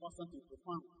talking about something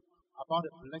profound, about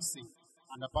a blessing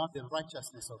and about the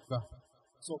righteousness of God.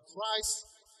 So Christ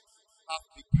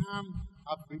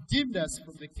have redeemed us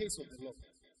from the case of the law.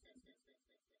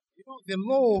 You know,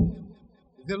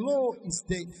 the law is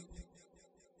death.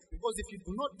 Because if you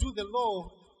do not do the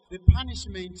law, the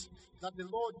punishment that the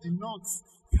Lord denotes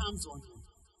comes on you.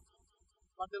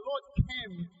 But the Lord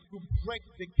came to break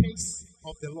the case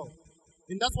of the law.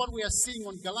 And that's what we are seeing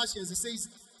on Galatians. It says,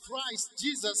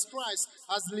 Jesus Christ,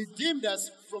 has redeemed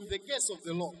us from the case of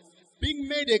the law, being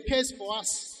made a case for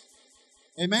us.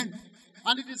 Amen.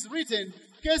 And it is written,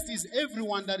 cursed is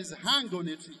everyone that is hanged on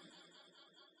a tree.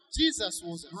 Jesus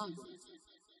was hanged on a tree.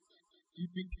 He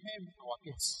became our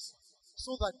case,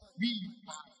 so that we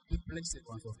are the blessed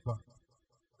ones of God.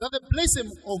 That the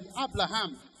blessing of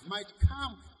Abraham might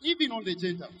come even on the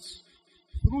Gentiles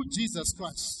through Jesus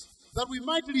Christ. That we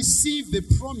might receive the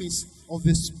promise of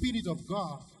the Spirit of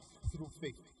God through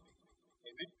faith.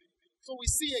 Amen. So we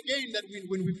see again that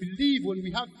when we believe, when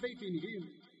we have faith in Him,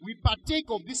 we partake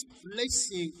of this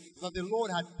blessing that the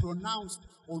Lord had pronounced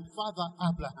on Father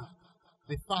Abraham,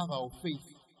 the father of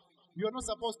faith. You are not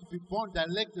supposed to be born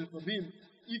directly from him,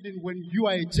 even when you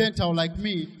are a Gentile like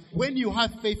me. When you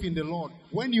have faith in the Lord,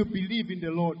 when you believe in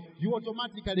the Lord, you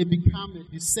automatically become a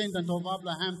descendant of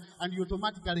Abraham, and you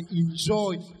automatically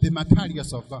enjoy the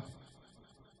materials of God.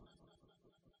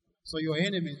 So your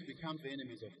enemies become the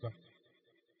enemies of God.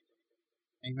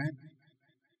 Amen.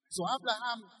 So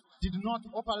Abraham did not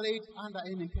operate under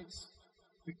any case,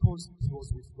 because he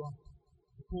was with God,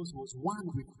 because he was one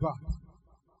with God.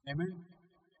 Amen.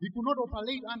 He could not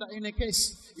operate under any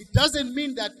case. It doesn't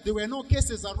mean that there were no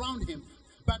cases around him,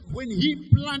 but when he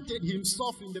planted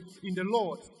himself in the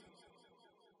Lord,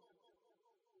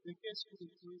 the case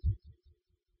couldn't change it.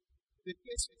 The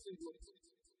case couldn't go.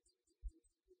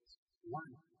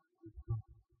 One with God.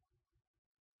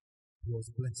 He was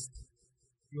blessed.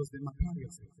 He was the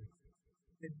Macarius of God.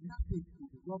 And nothing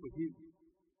could rob him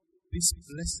this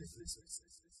blessedness.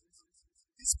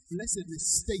 This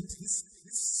blessedness state, this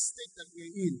state that we're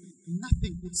in,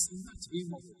 nothing could snatch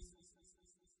him of it.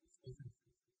 Amen.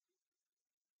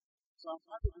 So I'm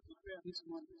happy to declare this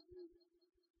morning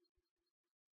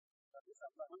that this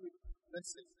Abrahamic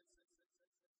blessing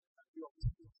that you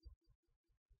obtain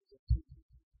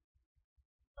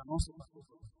can also partake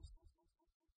of it.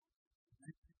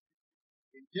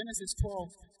 In Genesis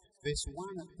 12, verse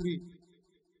 1 and 3,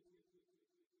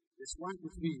 verse 1 to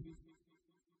 3,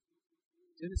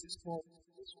 Genesis 12,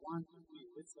 verse 1 to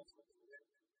 3, let's start with that.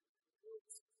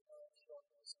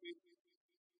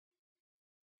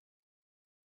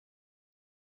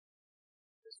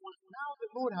 Verse 1, now the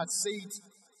Lord had said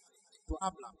to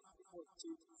Abraham,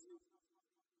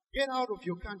 get out of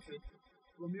your country,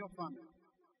 from your family,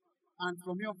 and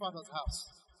from your father's house,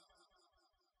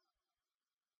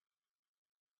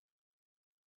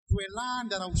 to a land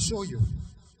that I will show you,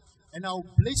 and I will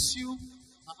bless you,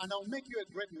 and I will make you a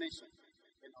great nation,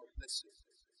 and I will bless you,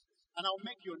 and I will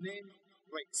make your name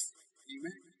great.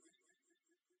 Amen.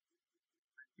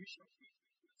 And you shall be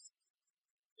blessed.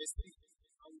 Verse 3,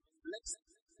 I will bless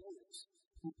those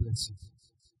who bless you,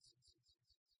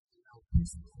 and I will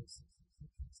bless those who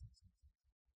bless you.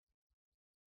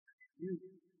 And you,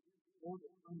 all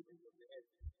the families of the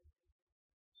earth,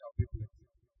 shall be blessed.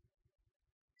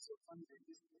 Is your family in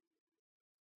this book?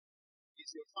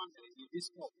 Is your family in this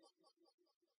book?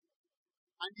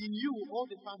 And in you, all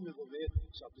the families of the earth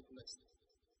shall be blessed.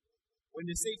 When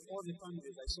they say all the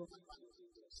families, I saw my family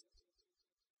being blessed.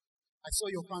 I saw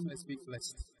your families being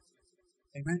blessed.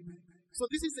 Amen. So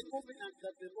this is the covenant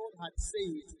that the Lord had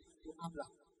said to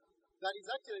Abraham. That is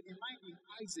actually reminding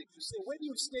Isaac to say, when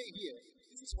you stay here,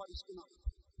 this is what is going to happen.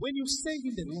 When you stay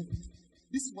in the Lord,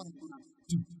 this is what I'm going to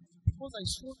do. Because I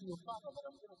showed your father that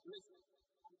I'm going to bless you.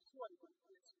 I'm sure I'm going to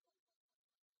bless you.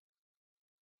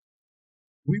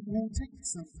 We will take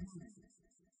some time.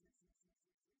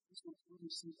 This one's going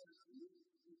to see that.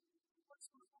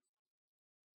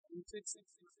 We'll take some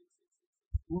time.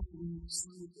 What we will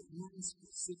see the nine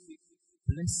specific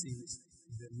blessings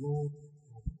the Lord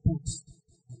has put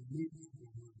and made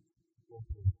for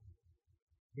you.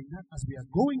 And that as we are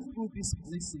going through this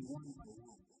blessing one by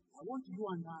one, I want you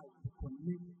and I to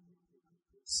connect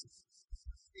this.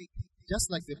 Just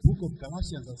like the book of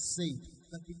Galatians has said,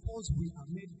 that because we are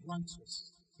made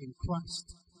righteous in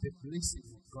Christ, the blessing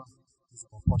of God is is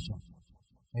our portion.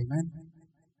 Amen.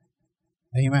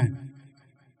 Amen.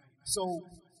 So,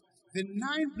 the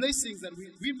 9 blessings that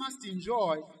we must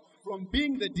enjoy from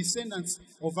being the descendants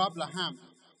of Abraham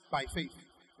by faith.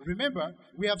 Remember,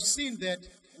 we have seen that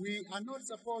we are not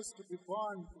supposed to be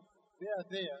born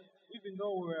there, even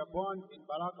though we were born in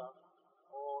Baraka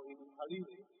or in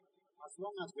Halili. As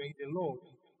long as we're in the Lord,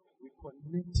 we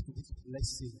connect to this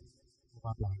blessing of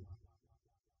Abraham.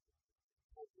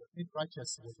 We're made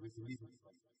righteous when we believe in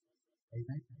God.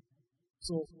 Amen.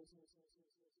 So,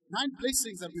 9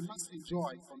 blessings that we must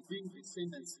enjoy from being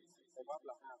descendants of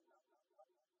Abraham.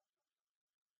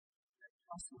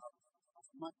 As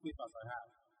much faith as I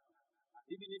have. And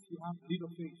even if you have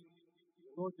little faith,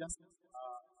 the Lord just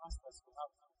asks us to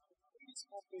have a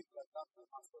small faith like that for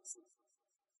mustard seed,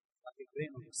 like a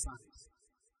grain of the sand,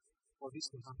 for this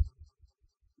to happen.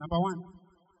 Number 1,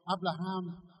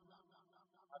 Abraham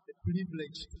had the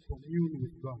privilege to commune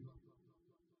with God.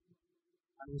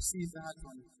 And we see that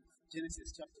on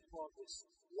Genesis chapter 4, verse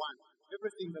 1.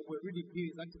 Everything that we're reading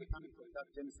here is actually coming from that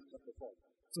Genesis chapter 4.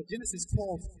 So Genesis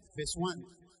 4, verse 1,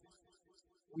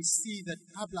 we see that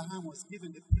Abraham was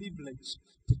given the privilege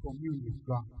to commune with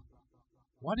God.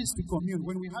 What is to commune?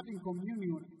 When we're having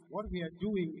communion, what we are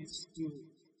doing is to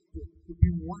be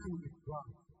one with God.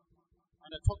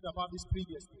 And I talked about this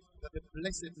previously, that the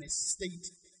blessedness state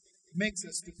makes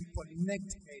us to be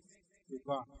connected with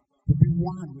God, to be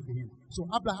one with Him. So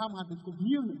Abraham had the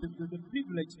communion, the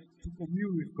privilege to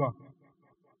commune with God.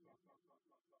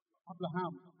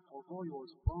 Abraham, although he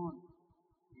was born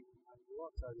in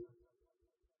adultery,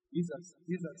 his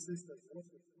ancestors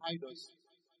worshipped idols.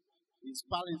 His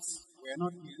parents were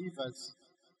not believers,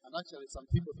 and actually some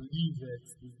people believe that,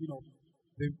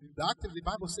 actually the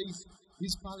Bible says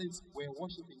his parents were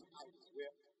worshipping idols, were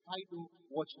idol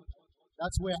worshippers.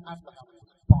 That's where Abraham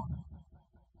was born.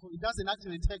 So it doesn't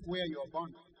actually take where you're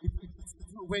born.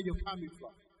 It's not where you're coming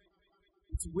from.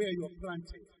 It's where you're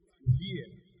planted. Here,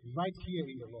 right here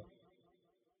in the Lord.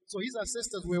 So his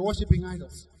ancestors were worshipping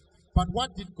idols. But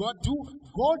what did God do?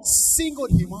 God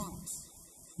singled him out.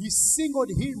 He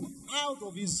singled him out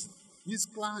of his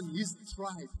clan, his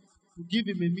tribe, to give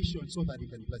him a mission so that he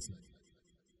can bless them.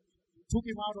 He took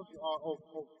him out of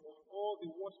all the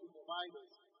worship of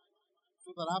idols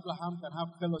so that Abraham can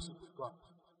have fellowship with God.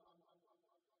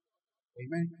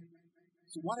 Amen.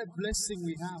 So what a blessing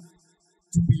we have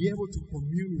to be able to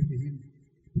commune with him,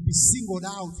 to be singled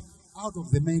out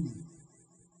of the many.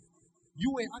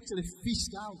 You were actually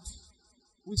fished out.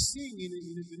 We sing in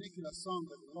a vernacular song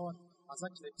that the Lord has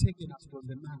actually taken us from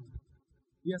the man.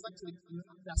 He has actually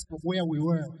grabbed us from where we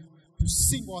were to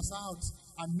single us out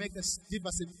and give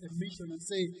us a mission and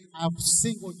say, I've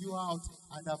singled you out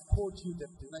and I've called you the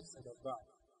blessed of God.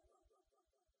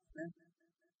 Amen.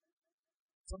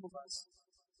 Some of us,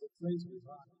 the place we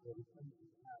are, or the place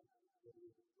we have,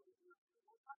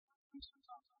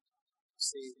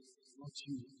 say, not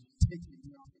you, take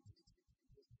me out.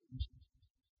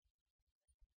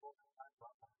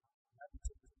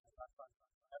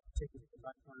 Take it to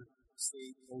that time.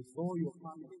 Say, although your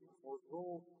family,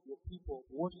 although your people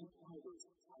worship idols,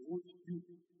 I want you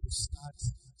to start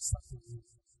serving me.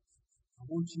 I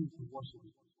want you to worship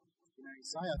me. In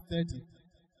Isaiah 30,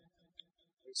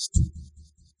 verse 2,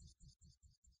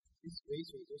 this verse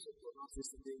was also pronounced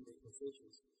yesterday in the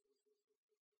conversations.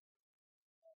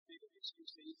 The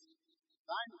says,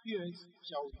 thine ears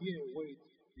shall hear a word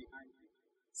behind you,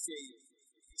 saying,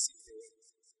 this is the way.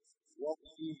 Walk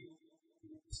ye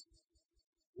in it.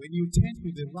 When you turn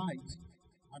to the right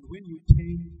and when you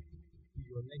turn to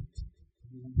your left,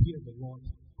 you will hear the Lord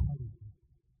calling you.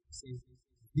 Say,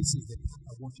 this is the path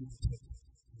I want you to take.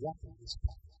 Walk on this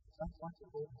path. That's what the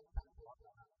Lord has done to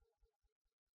Abraham.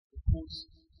 Because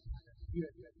I am here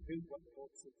and I heard what the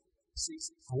Lord says. He says,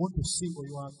 I want to single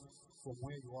you out from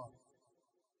where you are.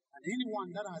 And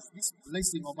anyone that has this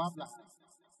blessing of Abraham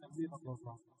can never go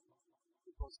wrong.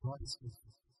 Because God is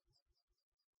faithful.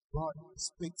 God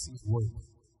respects His word.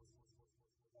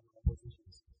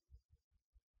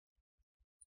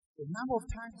 A number of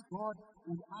times God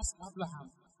would ask Abraham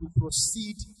to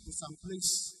proceed to some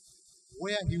place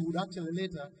where he would actually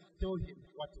later tell him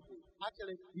what to do.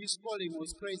 Actually, his calling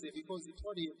was crazy because he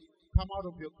told him, come out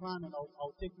of your clan and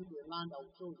I'll take you to a land I'll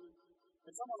show you.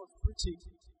 And someone was preaching,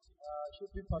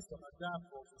 should be Pastor Madaf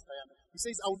or Sister Yana. He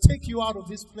says, I'll take you out of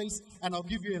this place and I'll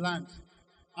give you a land.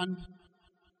 And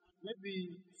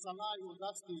maybe Salah was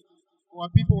asking, or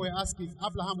people were asking,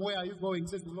 Abraham, where are you going? He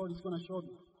says, the Lord is going to show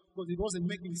me. Because it wasn't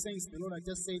making sense. The Lord had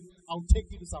just said, I'll take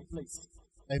you to some place.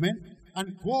 Amen?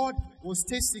 And God was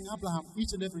testing Abraham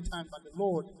each and every time, but the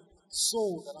Lord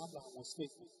saw that Abraham was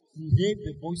faithful. He heard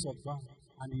the voice of God,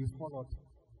 and he followed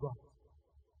God.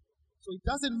 So it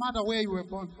doesn't matter where you were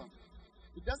born from.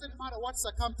 It doesn't matter what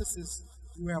circumstances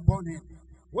you were born in.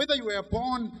 Whether you were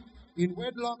born in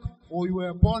wedlock or you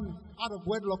were born out of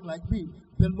wedlock like me,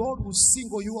 the Lord will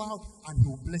single you out and he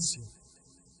will bless you.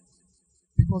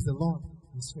 Because the Lord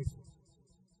is faithful.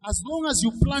 As long as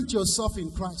you plant yourself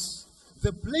in Christ,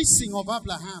 the blessing of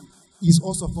Abraham is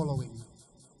also following you.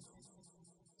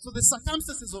 So the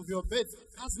circumstances of your birth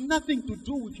has nothing to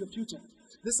do with your future.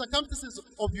 The circumstances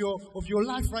of your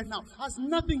life right now has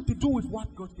nothing to do with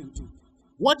what God can do.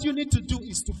 What you need to do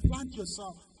is to plant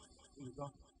yourself in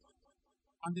God.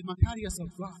 And the Macarius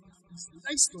of God is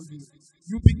placed on you.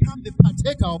 You become the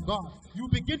partaker of God. You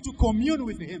begin to commune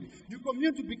with Him. You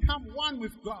commune to become one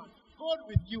with God. God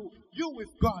with you, you with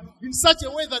God, in such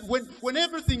a way that when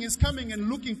everything is coming and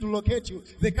looking to locate you,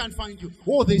 they can't find you.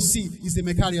 All they see is the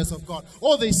Macarius of God.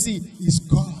 All they see is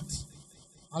God.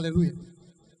 Hallelujah.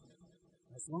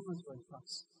 As long as you are in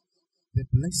Christ, the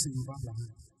blessing of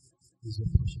Abraham is your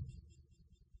portion.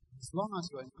 As long as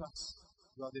you are in Christ,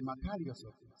 you are the Macarius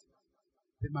of God.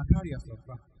 The Macarius of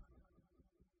God.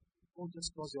 Don't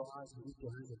just close your eyes and lift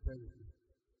your hands and pray with me.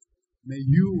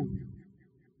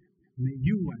 May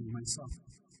you and myself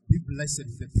be blessed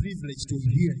with the privilege to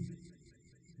hear.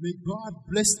 May God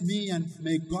bless me and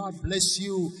may God bless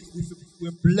you with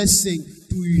a blessing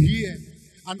to hear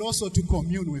and also to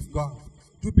commune with God,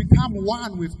 to become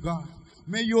one with God.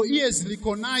 May your ears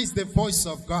recognize the voice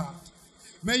of God.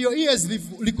 May your ears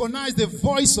recognize the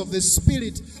voice of the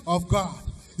Spirit of God.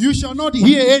 You shall not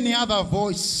hear any other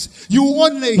voice. You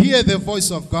only hear the voice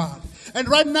of God. And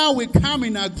right now we come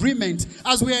in agreement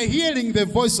as we are hearing the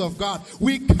voice of God.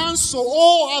 We cancel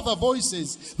all other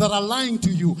voices that are lying to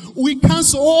you. We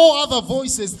cancel all other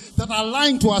voices that are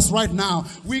lying to us right now.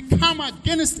 We come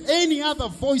against any other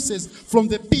voices from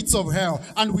the pits of hell.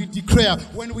 And we declare,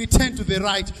 when we turn to the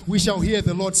right, we shall hear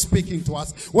the Lord speaking to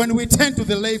us. When we turn to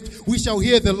the left, we shall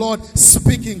hear the Lord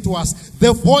speaking to us.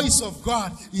 The voice of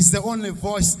God is the only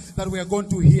voice that we are going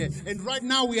to hear. And right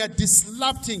now we are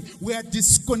disrupting, we are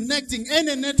disconnecting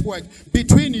any network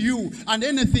between you and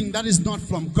anything that is not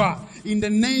from God. In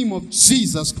the name of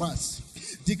Jesus Christ.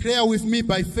 Declare with me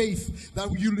by faith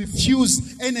that you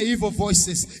refuse any evil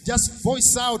voices. Just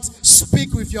voice out,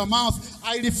 speak with your mouth.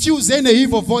 I refuse any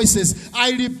evil voices.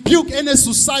 I rebuke any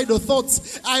suicidal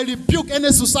thoughts. I rebuke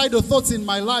any suicidal thoughts in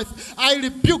my life. I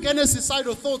rebuke any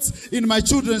suicidal thoughts in my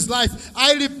children's life.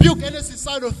 I rebuke any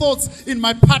suicidal thoughts in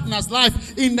my partner's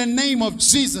life. In the name of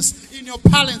Jesus. In your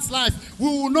parents' life, we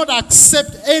will not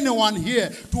accept anyone here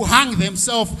to hang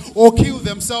themselves or kill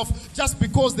themselves just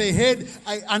because they heard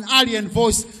an alien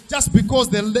voice, just because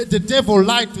the devil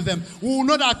lied to them. We will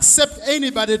not accept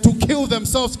anybody to kill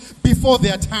themselves before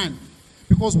their time.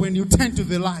 Because when you turn to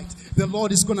the light, the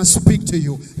Lord is going to speak to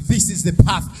you. This is the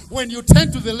path. When you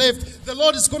turn to the left, the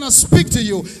Lord is going to speak to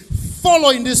you. Follow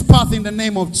in this path in the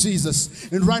name of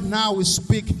Jesus. And right now we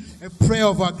speak a prayer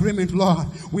of agreement, Lord.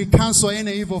 We cancel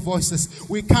any evil voices.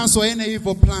 We cancel any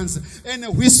evil plans. Any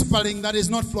whispering that is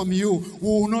not from you, we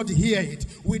will not hear it.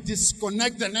 We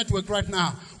disconnect the network right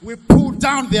now. We pull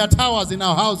down their towers in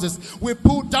our houses. We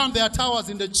pull down their towers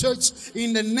in the church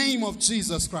in the name of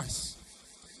Jesus Christ.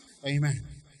 Amen.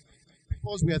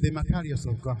 Because we are the Macarius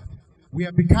of God. We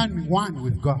are becoming one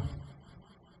with God.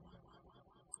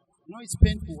 You know, it's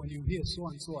painful when you hear so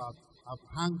and so have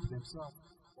hanged themselves,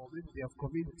 or maybe they have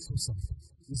committed suicide.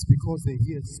 It's because they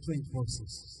hear strange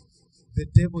voices. The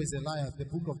devil is a liar. The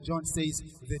book of John says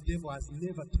the devil has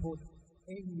never told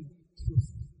any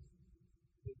truth.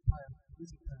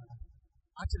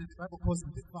 Actually, the Bible calls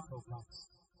him the father of lies.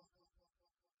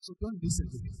 So don't listen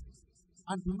to him.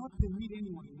 And do not permit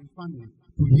anyone in your family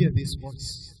to hear this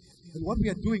voice. And what we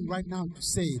are doing right now to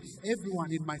say,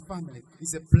 everyone in my family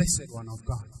is a blessed one of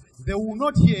God. They will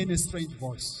not hear any strange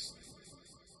voice.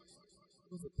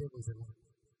 Because the devil is a liar.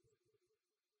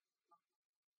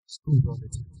 It's good all the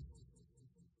time.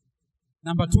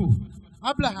 Number 2,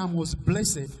 Abraham was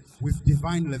blessed with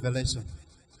divine revelation.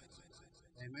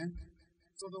 Amen.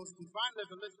 So there was divine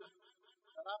revelation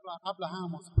that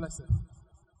Abraham was blessed.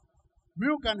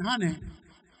 Milk and honey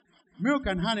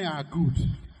are good.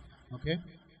 Okay?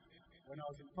 When I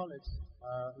was in college,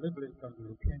 Liberty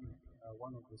became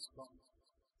one of the strong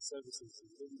services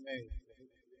in May. I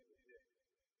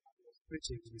was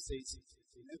preaching, and he says,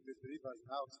 in every believer's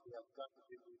house, we have got to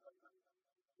be milk and honey.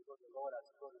 Because the Lord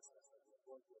has promised us that we are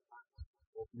going to have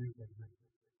of milk and honey.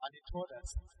 And he told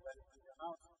us that if your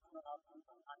house does not have milk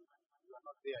and honey, you are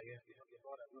not there yet, because the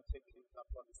Lord has not taken you to that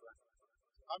promised land.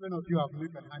 How many of you have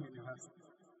milk and honey in your house?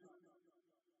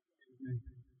 Amen.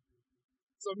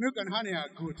 So milk and honey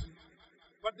are good,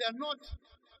 but they are not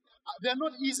They are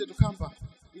not easy to come back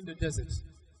in the desert.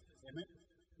 Amen.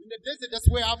 In the desert, that's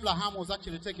where Abraham was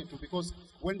actually taken to, because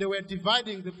when they were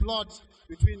dividing the plot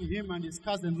between him and his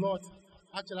cousin Lot,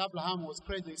 actually Abraham was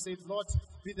crazy. He said, Lord,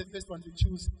 be the first one to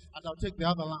choose, and I'll take the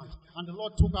other land. And the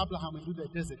Lord took Abraham into the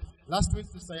desert. Last week,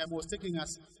 Sister Yam was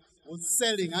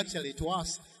selling actually to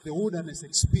us the wilderness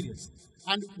experience.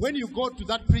 And when you go to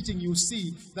that preaching, you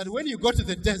see that when you go to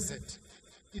the desert,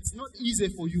 it's not easy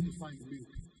for you to find milk.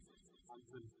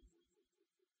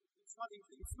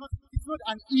 It's not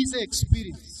an easy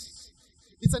experience.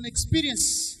 It's an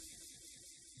experience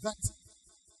that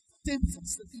tempts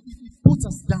us, it puts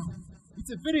us down.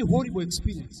 It's a very horrible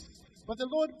experience. But the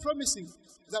Lord promising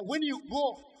that when you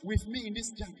go with me in this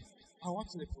journey, I'll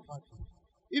actually provide for you.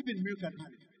 Even milk and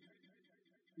honey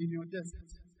in your desert,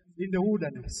 in the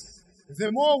wilderness.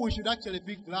 The more we should actually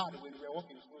be glad when we are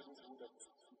walking through this wilderness.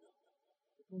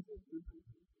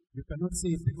 You cannot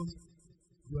see it because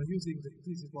you are using the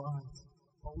physical eyes.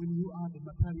 But when you are the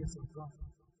materials of God,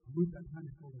 milk and honey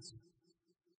follows you.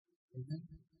 Amen.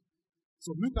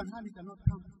 So milk and honey cannot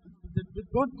come. They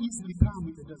don't easily come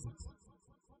in the desert.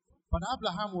 But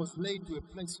Abraham was led to a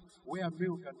place where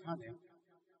milk and honey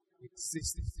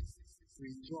existed to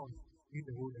enjoy in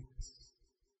the wilderness.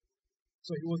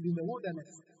 So he was in the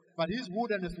wilderness, but his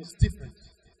wilderness was different.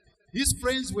 His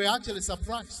friends were actually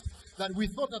surprised that we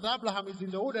thought that Abraham is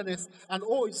in the wilderness and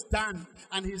oh, it's done,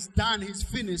 and he's done, he's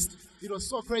finished. It was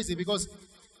so crazy because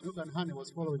milk and honey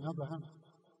was following Abraham.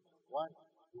 Why?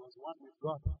 He was one with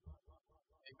God.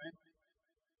 Amen.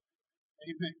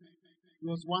 Amen. He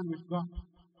was one with God.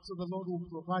 So the Lord will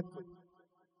provide for you,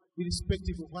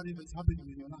 irrespective of whatever is happening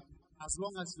in your life, as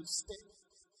long as you stay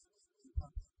in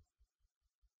God.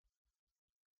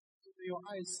 So your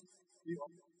eyes be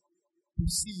open to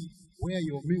see where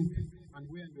your milk and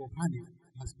where your honey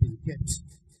has been kept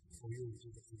for you.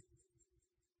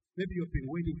 Maybe you've been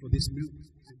waiting for this milk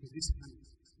and for this honey.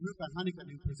 Milk and honey can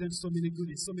represent so many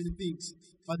goodies, so many things,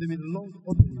 but they may long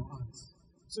open your eyes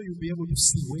so you'll be able to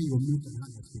see where your milk and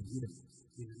honey has been hidden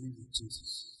in the name of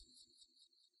Jesus.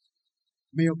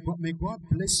 May God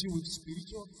bless you with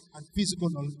spiritual and physical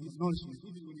nourishment,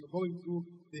 even when you're going through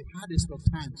the hardest of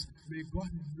times. May God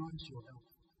nourish your health.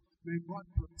 May God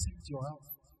protect your health.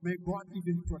 May God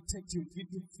even protect you and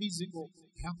give you physical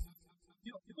health.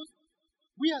 You know, because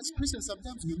we as Christians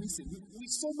sometimes we miss it. We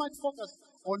so much focus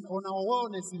on our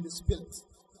wellness in the spirit,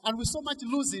 and we so much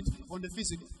lose it on the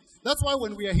physical. That's why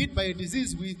when we are hit by a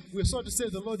disease, we're sort of say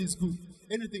the Lord is good.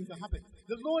 Anything can happen.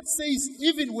 The Lord says,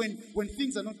 even when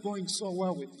things are not going so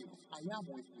well with you, I am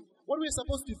with you. What we're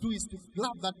supposed to do is to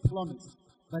grab that promise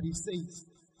that He says,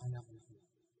 I am with you.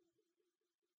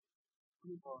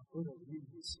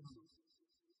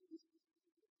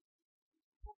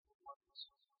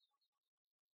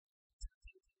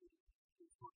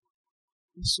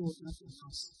 He showed nothing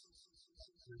else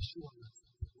than assurance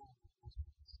that the Lord was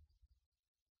with us.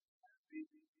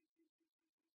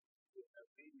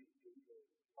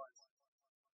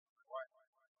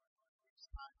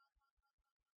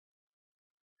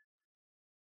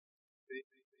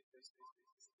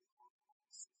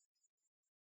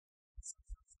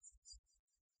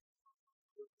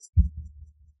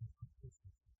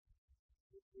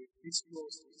 This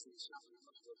close is a chapter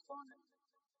of the Father.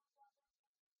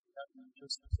 That means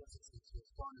just as it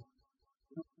was Father.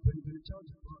 You know, when a child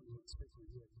is born, you expect to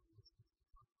hear it.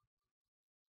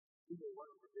 One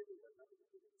of the babies that never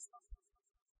did this stuff.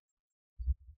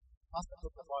 Pastor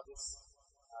talked about this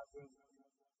during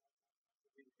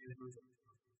the elements of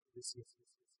this year.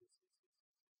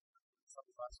 Some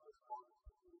of us were born and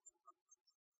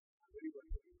when we were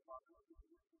talking about it,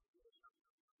 it was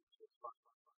fun.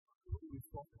 When we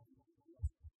talk about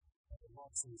the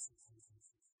Lord says,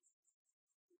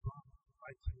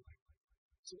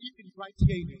 so even right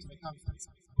here in your circumstance,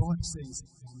 God says,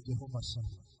 I'm Jehovah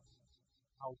Shammah.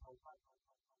 I'll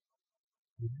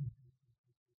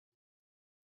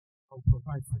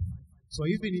provide for you. So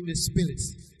even in the spirit,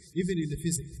 even in the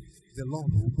physical, the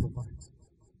Lord will provide.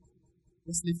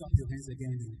 Let's lift up your hands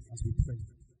again as we pray.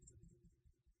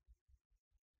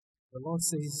 The Lord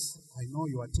says, I know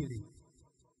you are tilling.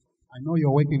 I know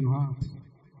you're working hard.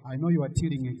 I know you are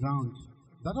tilling a ground.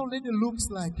 That already looks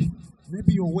like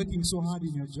maybe you're working so hard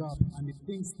in your job and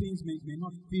things may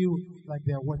not feel like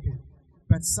they're working.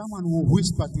 But someone will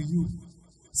whisper to you.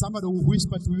 Somebody will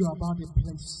whisper to you about a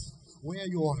place where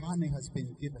your honey has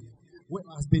been given.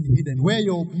 has been hidden, where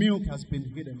your milk has been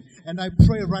hidden. And I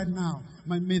pray right now,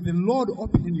 may the Lord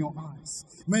open your eyes.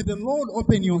 May the Lord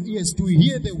open your ears to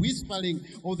hear the whispering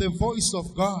of the voice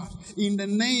of God in the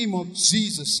name of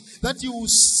Jesus. That you will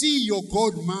see your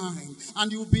God mind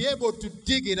and you'll be able to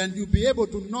dig it and you'll be able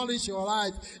to nourish your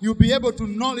life. You'll be able to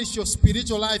nourish your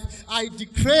spiritual life. I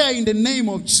declare in the name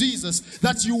of Jesus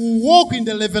that you will walk in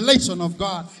the revelation of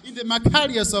God, in the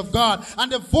Macarius of God,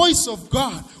 and the voice of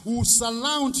God will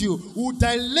surround you, will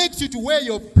direct you to where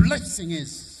your blessing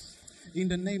is. In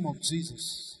the name of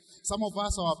Jesus. Some of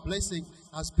us, our blessing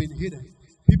has been hidden.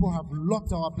 People have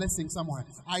locked our blessing somewhere.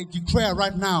 I declare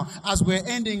right now, as we're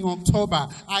ending October,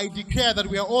 I declare that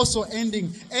we are also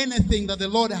ending anything that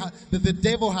that the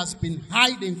devil has been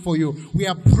hiding for you. We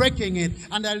are breaking it,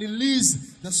 and I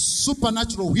release the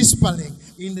supernatural whispering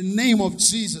in the name of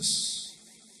Jesus.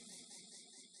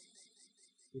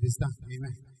 It is done.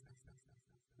 Amen.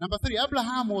 Number 3,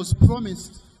 Abraham was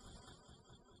promised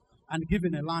and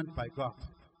given a land by God.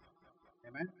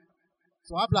 Amen.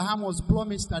 So Abraham was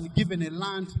promised and given a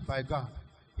land by God.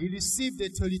 He received a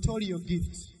territorial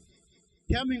gift,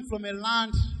 coming from a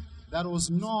land that was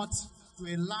not to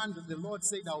a land that the Lord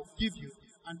said, I will give you.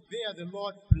 And there the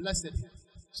Lord blessed him.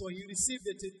 So he received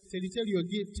a territorial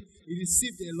gift. He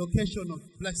received a location of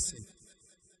blessing.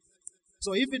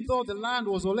 So even though the land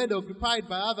was already occupied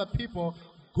by other people,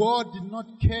 God did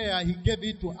not care. He gave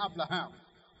it to Abraham.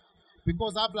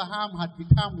 Because Abraham had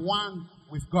become one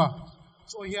with God.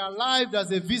 So he arrived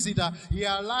as a visitor, he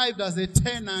arrived as a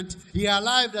tenant, he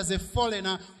arrived as a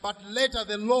foreigner, but later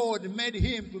the Lord made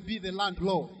him to be the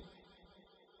landlord.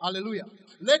 Hallelujah.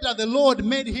 Later the Lord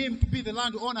made him to be the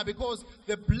landowner because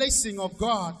the blessing of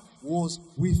God was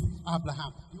with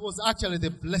Abraham. He was actually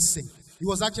the blessing. He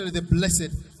was actually the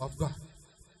blessed of God.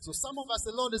 So some of us,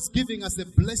 the Lord is giving us the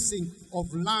blessing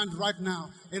of land right now,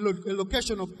 a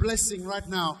location of blessing right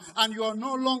now. And you are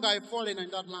no longer a foreigner in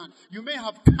that land. You may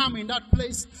have come in that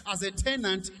place as a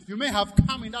tenant. You may have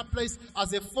come in that place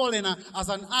as a foreigner, as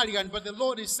an alien. But the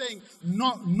Lord is saying,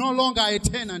 no longer a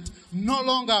tenant, no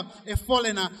longer a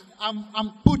foreigner.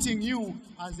 I'm putting you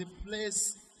as a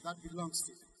place that belongs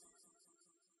to you.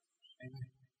 Amen.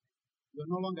 You are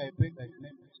no longer a beggar in the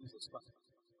name of Jesus Christ.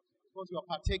 Because you are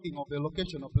partaking of the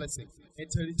location of blessing, a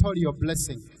territorial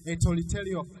blessing, a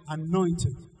territorial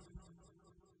anointing.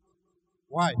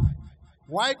 Why?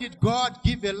 Why did God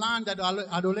give a land that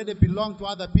had already belonged to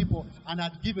other people and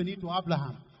had given it to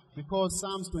Abraham? Because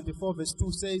Psalms 24 verse 2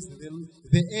 says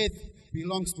the earth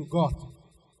belongs to God.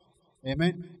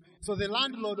 Amen. So the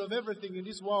landlord of everything in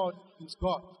this world is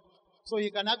God. So he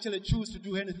can actually choose to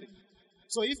do anything.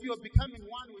 So if you are becoming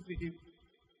one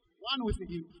with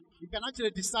him, he can actually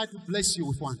decide to bless you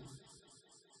with one.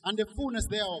 And the fullness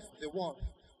thereof, the world,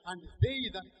 and they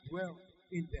that dwell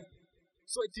in them.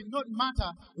 So it did not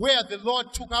matter where the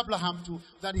Lord took Abraham to,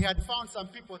 that he had found some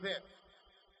people there.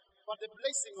 But the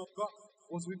blessing of God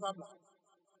was with Abraham.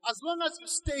 As long as you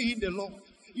stay in the Lord,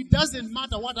 it doesn't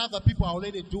matter what other people are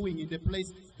already doing in the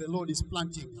place the Lord is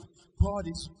planting. God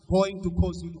is going to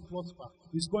cause you to prosper.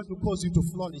 He's going to cause you to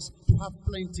flourish, to have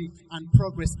plenty and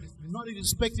progress, not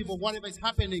irrespective of whatever is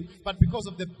happening, but because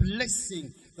of the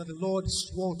blessing that the Lord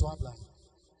swore to Abraham.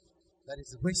 That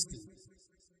is resting.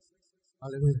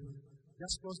 Hallelujah.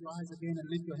 Just close your eyes again and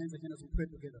lift your hands again as we pray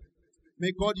together.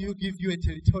 May God give you a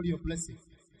territorial blessing.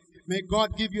 May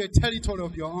God give you a territory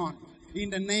of your own. In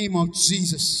the name of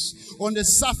Jesus, on the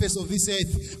surface of this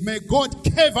earth, may God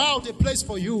carve out a place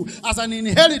for you as an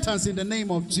inheritance in the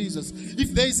name of Jesus.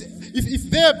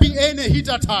 If there be any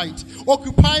Hittite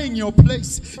occupying your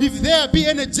place, if there be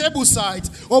any Jebusite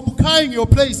occupying your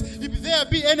place, if there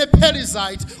be any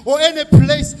Perizzite or any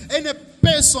place, any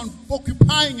person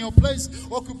occupying your place,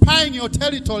 occupying your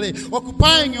territory,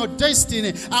 occupying your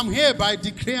destiny, I'm hereby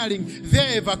declaring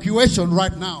their evacuation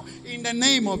right now. In the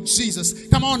name of Jesus.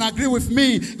 Come on, agree with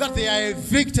me that they are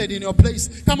evicted in your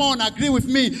place. Come on, agree with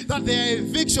me that their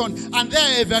eviction and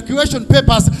their evacuation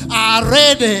papers are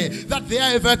ready. That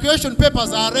their evacuation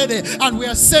papers are ready. And we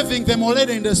are saving them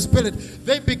already in the spirit.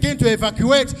 They begin to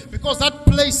evacuate because that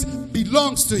place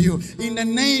belongs to you. In the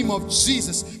name of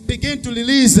Jesus. Begin to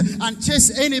release and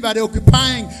chase anybody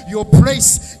occupying your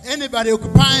place. Anybody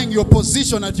occupying your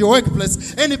position at your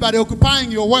workplace. Anybody occupying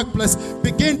your workplace.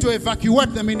 Begin to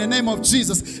evacuate them in the name of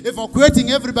Jesus.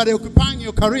 Evacuating everybody occupying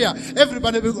your career,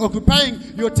 everybody occupying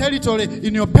your territory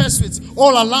in your pursuits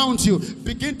all around you.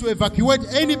 Begin to evacuate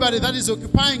anybody that is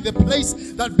occupying the place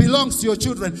that belongs to your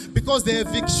children, because the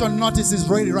eviction notice is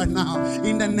ready right now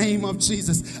in the name of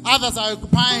Jesus. Others are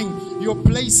occupying your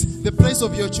place, the place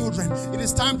of your children. It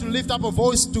is time to lift up a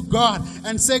voice to God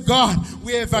and say, God,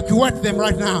 we evacuate them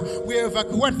right now. We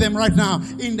evacuate them right now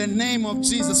in the name of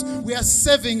Jesus. We are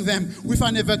saving them with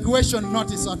an evacuation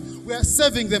notice. We are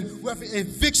saving them with an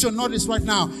eviction notice right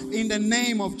now in the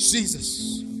name of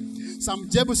Jesus. Some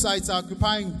Jebusites are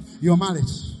occupying your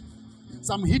marriage.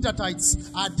 Some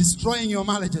Hittites are destroying your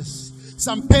marriages.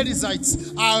 Some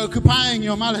Perizzites are occupying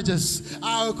your marriages,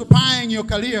 are occupying your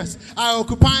careers, are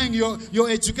occupying your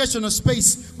educational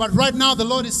space. But right now the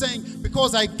Lord is saying,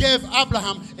 because I gave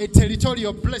Abraham a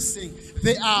territorial blessing,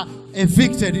 they are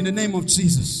evicted in the name of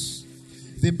Jesus.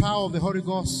 The power of the Holy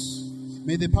Ghost,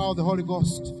 may the power of the Holy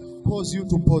Ghost cause you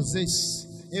to possess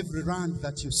every land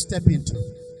that you step into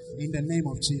in the name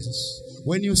of Jesus.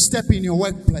 When you step in your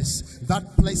workplace,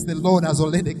 that place the Lord has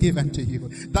already given to you.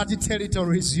 That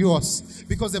territory is yours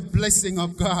because the blessing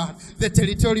of God, the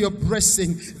territorial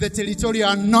blessing, the territorial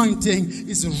anointing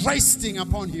is resting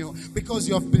upon you because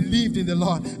you have believed in the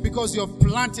Lord, because you have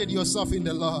planted yourself in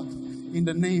the Lord in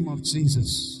the name of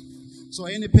Jesus. So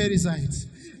any Perizzite,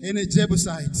 any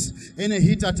Jebusite, any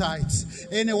Hittite,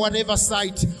 any whatever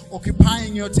site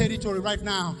occupying your territory right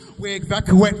now, we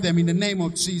evacuate them in the name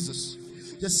of Jesus.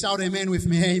 Just shout amen with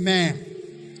me. Amen.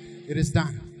 It is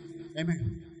done.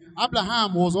 Amen.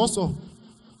 Abraham was also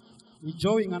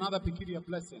enjoying another peculiar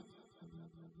blessing.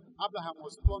 Abraham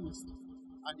was promised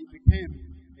and he became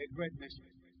a great nation.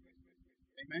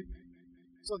 Amen.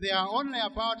 So there are only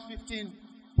about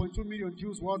 15.2 million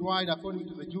Jews worldwide, according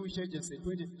to the Jewish Agency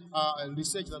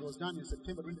research that was done in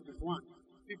September 2021.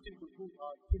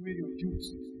 15.2 million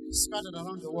Jews scattered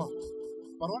around the world.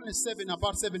 But only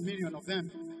about 7 million of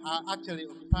them are actually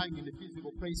occupying in the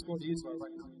physical place called Israel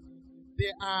right now.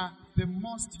 They are the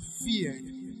most feared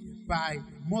by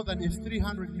more than a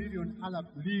 300 million Arab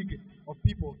League of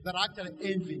people that are actually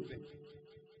envying them.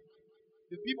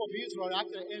 The people of Israel are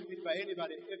actually envied by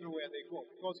anybody everywhere they go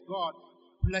because God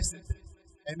blesses them.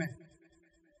 Amen.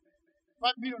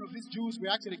 5 million of these Jews were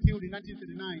actually killed in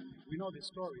 1939. We know the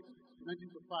story,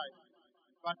 1945.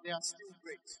 But they are still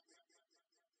great.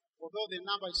 Although the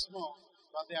number is small,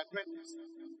 but their greatness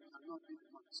cannot be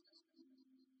matched.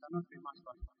 Cannot be matched.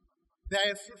 They are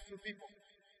a fruitful people.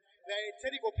 They are a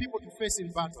terrible people to face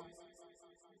in battle.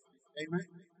 Amen.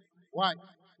 Why?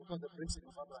 Because the blessing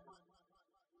of Abraham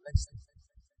blessed them.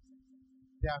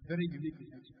 They are very unique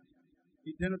in nature.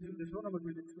 In Deuteronomy 2,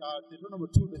 verse 25. Deuteronomy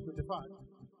 2,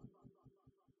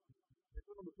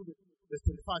 verse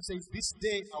 25 says, "This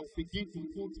day I will begin to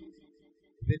put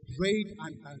the dread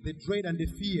and the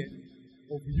fear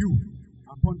of you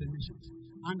upon the nations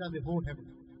under the whole heaven,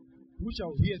 who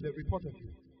shall hear the report of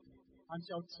you, and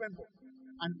shall tremble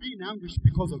and be in anguish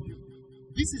because of you."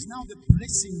 This is now the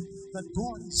blessing that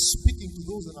God is speaking to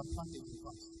those that are planted in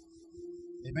Christ.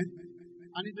 Amen.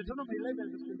 And in Deuteronomy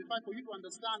 11, verse 25, for you to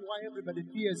understand why everybody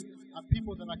fears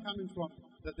people that are coming from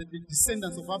the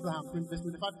descendants of Abraham, verse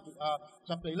 25,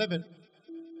 chapter 11,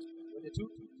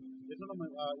 22. Deuteronomy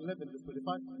 11, verse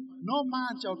 25. No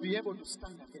man shall be able to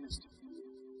stand against you.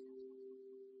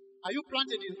 Are you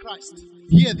planted in Christ?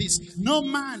 Hear this. No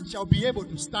man shall be able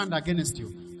to stand against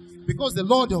you. Because the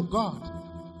Lord your God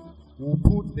will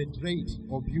put the dread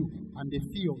of you and the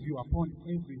fear of you upon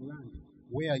every land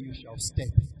where you shall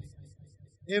step.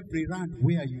 Every land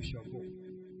where you shall go.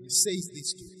 He says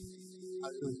this to you.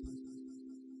 Hallelujah.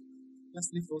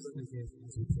 Just lift those hands here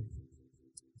as we pray.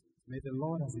 May the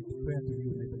Lord, as I declare to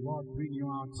you, may the Lord bring you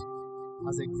out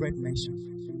as a great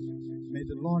nation. May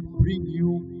the Lord bring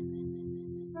you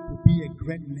to be a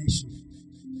great nation.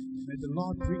 May the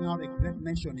Lord bring out a great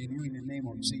nation in you in the name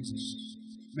of Jesus.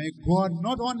 May God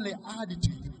not only add to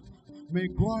you, may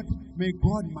God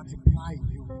multiply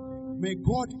you. May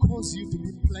God cause you to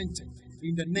be planted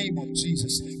in the name of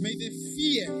Jesus. May the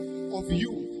fear of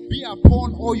you be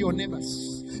upon all your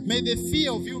neighbors. May the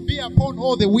fear of you be upon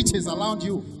all the witches around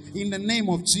you. In the name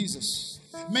of Jesus.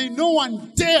 May no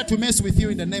one dare to mess with you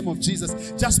in the name of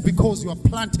Jesus just because you are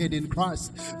planted in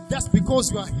Christ. Just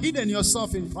because you are hidden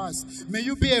yourself in Christ. May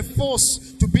you be a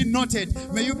force to be noted.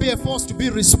 May you be a force to be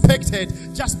respected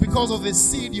just because of the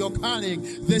seed you're carrying.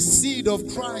 The seed of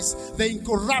Christ. The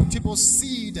incorruptible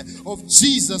seed of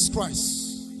Jesus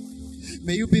Christ.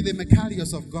 May you be the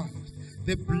Macarius of God.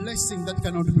 The blessing that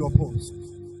cannot be opposed.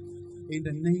 In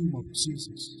the name of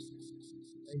Jesus.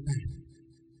 Amen.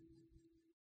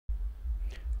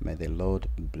 May the Lord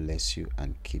bless you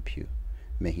and keep you.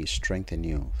 May He strengthen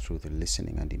you through the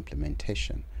listening and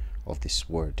implementation of this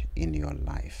word in your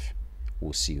life.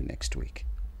 We'll see you next week.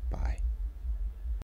 Bye.